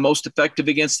 be the most effective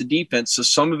against the defense. So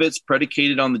some of it's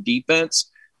predicated on the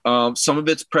defense. Some of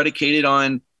it's predicated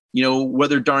on, you know,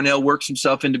 whether Darnell works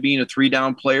himself into being a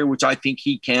 3-down player, which I think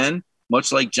he can,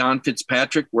 much like John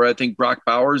Fitzpatrick, where I think Brock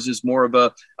Bowers is more of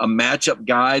a matchup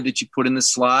guy that you put in the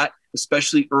slot,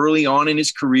 especially early on in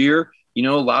his career. You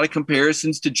know, a lot of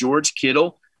comparisons to George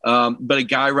Kittle. But a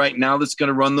guy right now that's going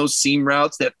to run those seam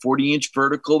routes, that 40-inch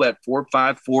vertical, that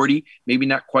 4.5 40, maybe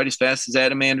not quite as fast as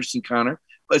Adam Anderson, Connor,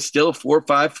 but still a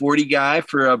 4.5 40 guy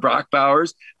for Brock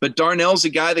Bowers. But Darnell's a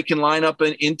guy that can line up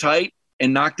in tight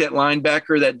and knock that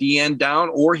linebacker, that DN down,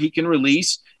 or he can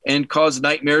release and cause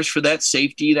nightmares for that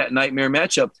safety, that nightmare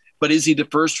matchup. But is he the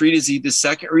first read? Is he the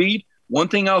second read? One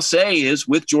thing I'll say is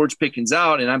with George Pickens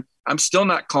out, and I'm still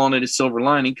not calling it a silver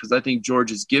lining because I think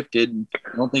George is gifted. And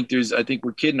I think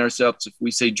we're kidding ourselves if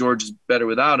we say George is better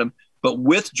without him. But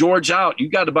with George out, you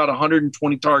got about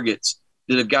 120 targets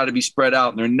that have got to be spread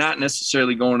out. And they're not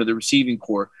necessarily going to the receiving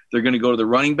core. They're going to go to the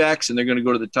running backs and they're going to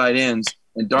go to the tight ends.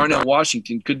 And Darnell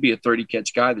Washington could be a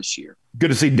 30-catch guy this year.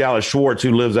 Good to see Dallas Schwartz,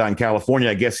 who lives out in California.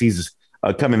 I guess he's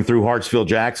coming through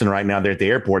Hartsfield-Jackson right now there at the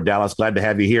airport. Dallas, glad to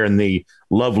have you here in the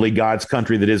lovely God's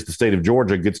country that is the state of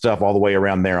Georgia. Good stuff all the way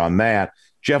around there on that.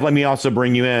 Jeff, let me also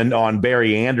bring you in on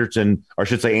Barry Anderson, or I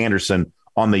should say Anderson,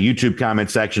 on the YouTube comment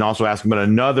section, also asking about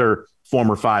another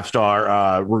former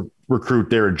 5-star recruit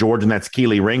there at Georgia, and that's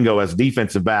Kelee Ringo as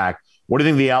defensive back. What do you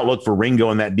think the outlook for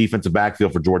Ringo in that defensive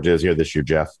backfield for Georgia is here this year,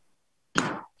 Jeff?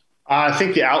 I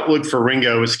think the outlook for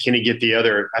Ringo is, can he get the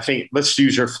other? I think let's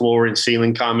use your floor and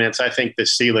ceiling comments. I think the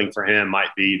ceiling for him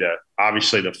might be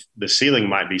the ceiling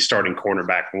might be starting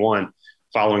cornerback 1,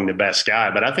 following the best guy.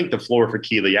 But I think the floor for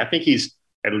Kelee, I think he's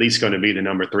at least going to be the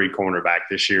number 3 cornerback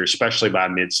this year, especially by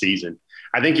midseason.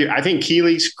 I think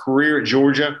Keelee's career at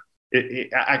Georgia,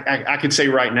 I could say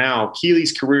right now,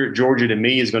 Keelee's career at Georgia to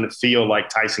me is going to feel like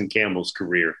Tyson Campbell's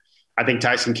career. I think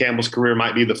Tyson Campbell's career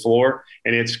might be the floor,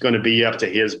 and it's going to be up to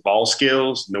his ball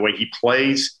skills and the way he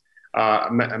plays.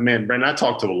 Man, Brandon, I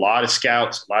talked to a lot of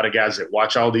scouts, a lot of guys that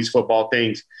watch all these football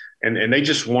things, and they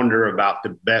just wonder about the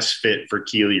best fit for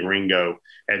Kelee Ringo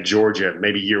at Georgia,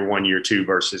 maybe year 1, year 2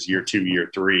 versus year 2, year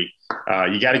 3.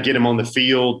 You got to get him on the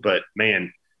field, but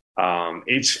man,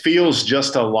 it feels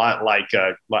just a lot like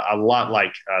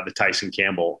the Tyson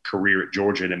Campbell career at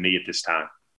Georgia to me at this time.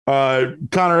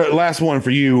 Connor, last one for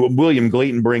you. William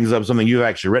Gleaton brings up something you've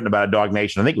actually written about at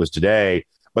DawgNation. I think it was today,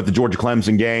 but the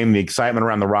Georgia-Clemson game, the excitement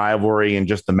around the rivalry and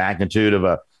just the magnitude of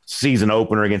a season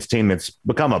opener against a team that's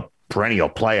become a perennial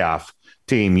playoff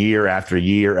team year after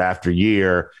year after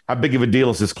year. How big of a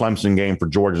deal is this Clemson game for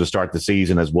Georgia to start the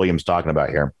season, as William's talking about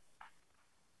here?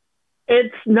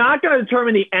 It's not going to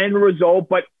determine the end result,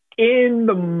 but in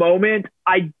the moment,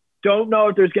 I don't know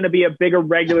if there's going to be a bigger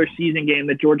regular season game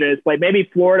that Georgia has played. Maybe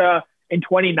Florida in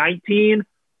 2019.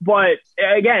 But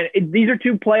again, these are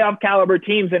 2 playoff caliber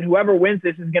teams, and whoever wins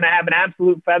this is going to have an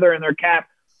absolute feather in their cap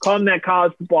come that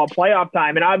college football playoff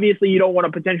time. And obviously you don't want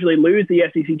to potentially lose the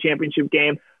SEC championship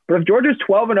game. But if Georgia's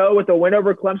 12-0 with a win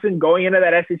over Clemson going into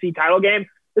that SEC title game,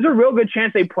 there's a real good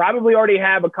chance they probably already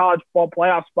have a college football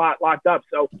playoff spot locked up.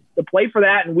 So to play for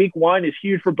that in week 1 is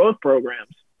huge for both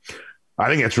programs. I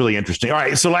think that's really interesting. All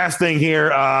right, so last thing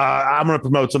here, I'm going to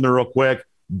promote something real quick.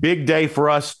 Big day for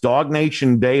us,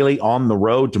 DawgNation Daily on the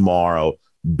road tomorrow.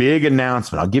 Big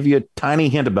announcement. I'll give you a tiny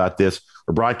hint about this.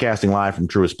 We're broadcasting live from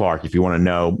Truist Park if you want to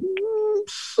know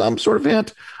some sort of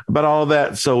hint about all of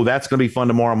that. So that's going to be fun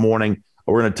tomorrow morning.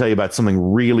 We're going to tell you about something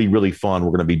really, really fun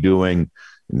we're going to be doing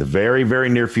in the very, very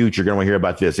near future. You're going to want to hear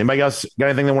about this. Anybody else got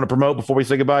anything they want to promote before we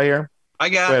say goodbye here? I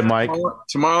got Go ahead, Mike.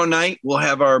 Tomorrow night, we'll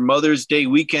have our Mother's Day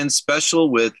weekend special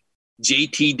with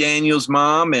JT Daniels'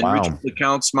 mom and Richard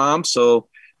LeCounte's mom. So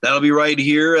that'll be right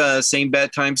here, same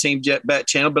bat time, same bat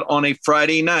channel, but on a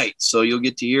Friday night. So you'll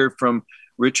get to hear from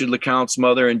Richard LeCounte's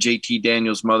mother and JT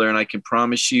Daniels' mother. And I can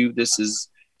promise you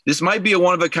this might be a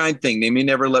one-of-a-kind thing. They may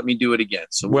never let me do it again.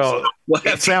 So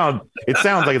it sounds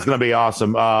like it's going to be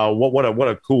awesome. What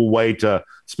a cool way to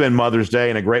spend Mother's Day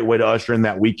and a great way to usher in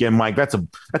that weekend, Mike. That's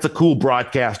a cool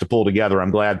broadcast to pull together.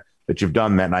 I'm glad that you've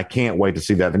done that, and I can't wait to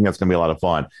see that. I think that's going to be a lot of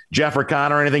fun. Jeff or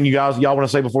Connor, anything y'all want to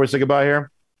say before we say goodbye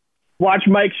here? Watch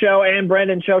Mike's show and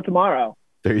Brandon's show tomorrow.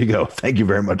 There you go. Thank you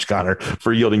very much, Connor,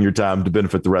 for yielding your time to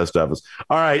benefit the rest of us.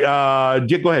 All right,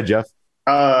 go ahead, Jeff.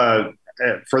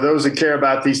 For those that care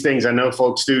about these things, I know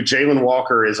folks do. Jalen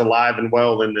Walker is alive and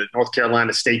well in the North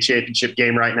Carolina State Championship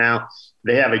game right now.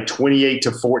 They have a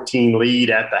 28-14 lead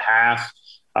at the half.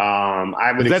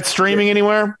 Is that streaming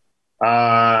anywhere?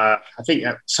 I think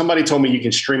somebody told me you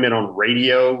can stream it on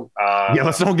radio.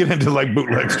 Let's don't get into like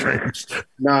bootleg streams.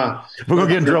 Nah, we're gonna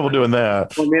get in trouble doing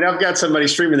that. I mean, I've got somebody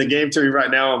streaming the game to me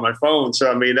right now on my phone.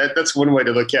 So I mean, that's one way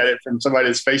to look at it from somebody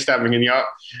that's FaceTiming in the office.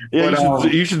 Yeah,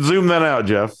 you should zoom that out,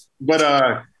 Jeff.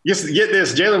 But just get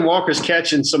this: Jalen Walker's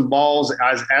catching some balls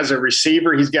as a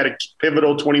receiver. He's got a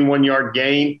pivotal 21-yard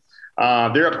gain.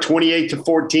 They're up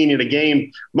 28-14 in a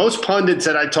game. Most pundits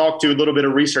that I talked to, a little bit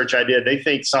of research I did, they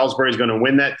think Salisbury is going to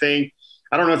win that thing.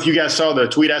 I don't know if you guys saw the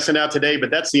tweet I sent out today, but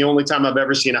that's the only time I've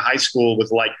ever seen a high school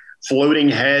with like floating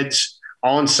heads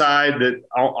on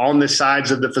the sides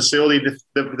of the facility.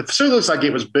 The facility looks like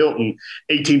it was built in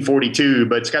 1842,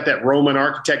 but it's got that Roman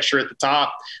architecture at the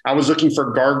top. I was looking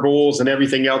for gargoyles and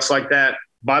everything else like that.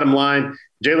 Bottom line,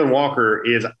 Jalen Walker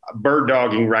is bird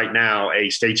dogging right now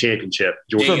a state championship.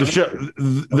 So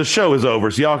the show is over,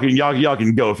 so y'all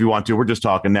can go if you want to. We're just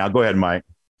talking now. Go ahead, Mike.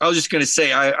 I was just going to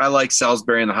say I like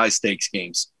Salisbury in the high stakes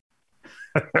games.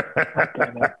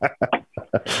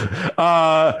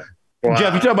 Wow.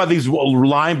 Jeff, you talk about these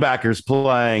linebackers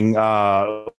playing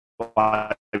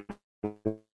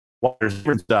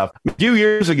stuff. A few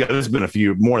years ago, this has been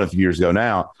more than a few years ago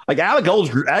now. Like Alec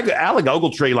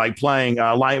Ogletree, like playing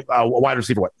wide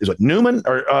receiver. What is it, Newman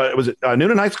or was it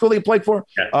Noonan High School that he played for?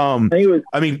 I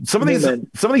mean, some of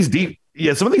these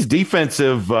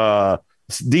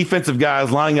defensive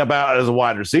guys lining up out as a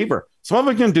wide receiver. Some of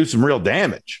them can do some real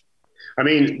damage. I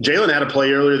mean, Jalen had a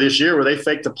play earlier this year where they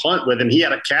faked a punt with him. He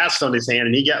had a cast on his hand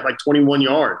and he got like 21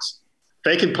 yards.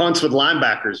 Faking punts with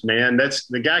linebackers, man. That's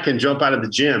the guy can jump out of the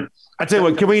gym. I tell you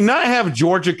what, can we not have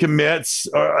Georgia commits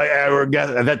or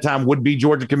at that time would be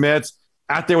Georgia commits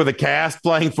out there with a cast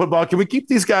playing football? Can we keep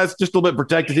these guys just a little bit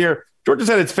protected here? Georgia's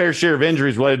had its fair share of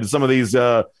injuries related to some of these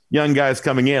young guys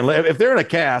coming in. If they're in a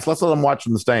cast, let's let them watch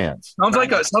from the stands. Sounds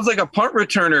like a punt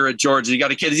returner at Georgia. You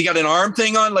got a kid. Has he got an arm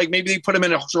thing on? Like maybe they put him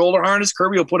in a shoulder harness.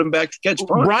 Kirby will put him back to catch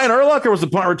punts. Brian Urlacher was the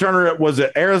punt returner. Was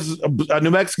it New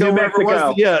Mexico? New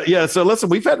Mexico. Yeah. So listen,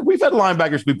 we've had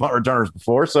linebackers be punt returners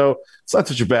before, so it's not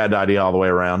such a bad idea all the way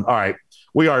around. All right,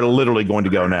 we are literally going to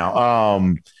go now.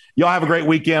 Y'all have a great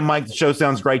weekend, Mike. The show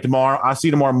sounds great tomorrow. I'll see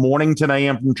you tomorrow morning, 10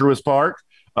 a.m. from Truist Park.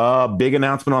 Big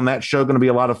announcement on that show. Going to be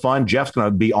a lot of fun. Jeff's going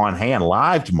to be on hand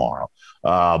live tomorrow.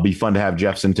 Be fun to have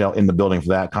Jeff Sentell in the building for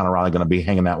that. Connor Riley going to be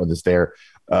hanging out with us there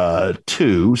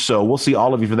too. So we'll see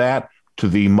all of you for that. To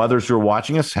the mothers who are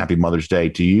watching us, happy Mother's Day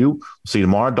to you. We'll see you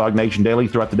tomorrow. DawgNation Daily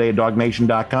throughout the day at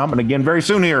DawgNation.com. And again, very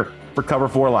soon here for Cover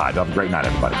 4 Live. Have a great night,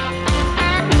 everybody.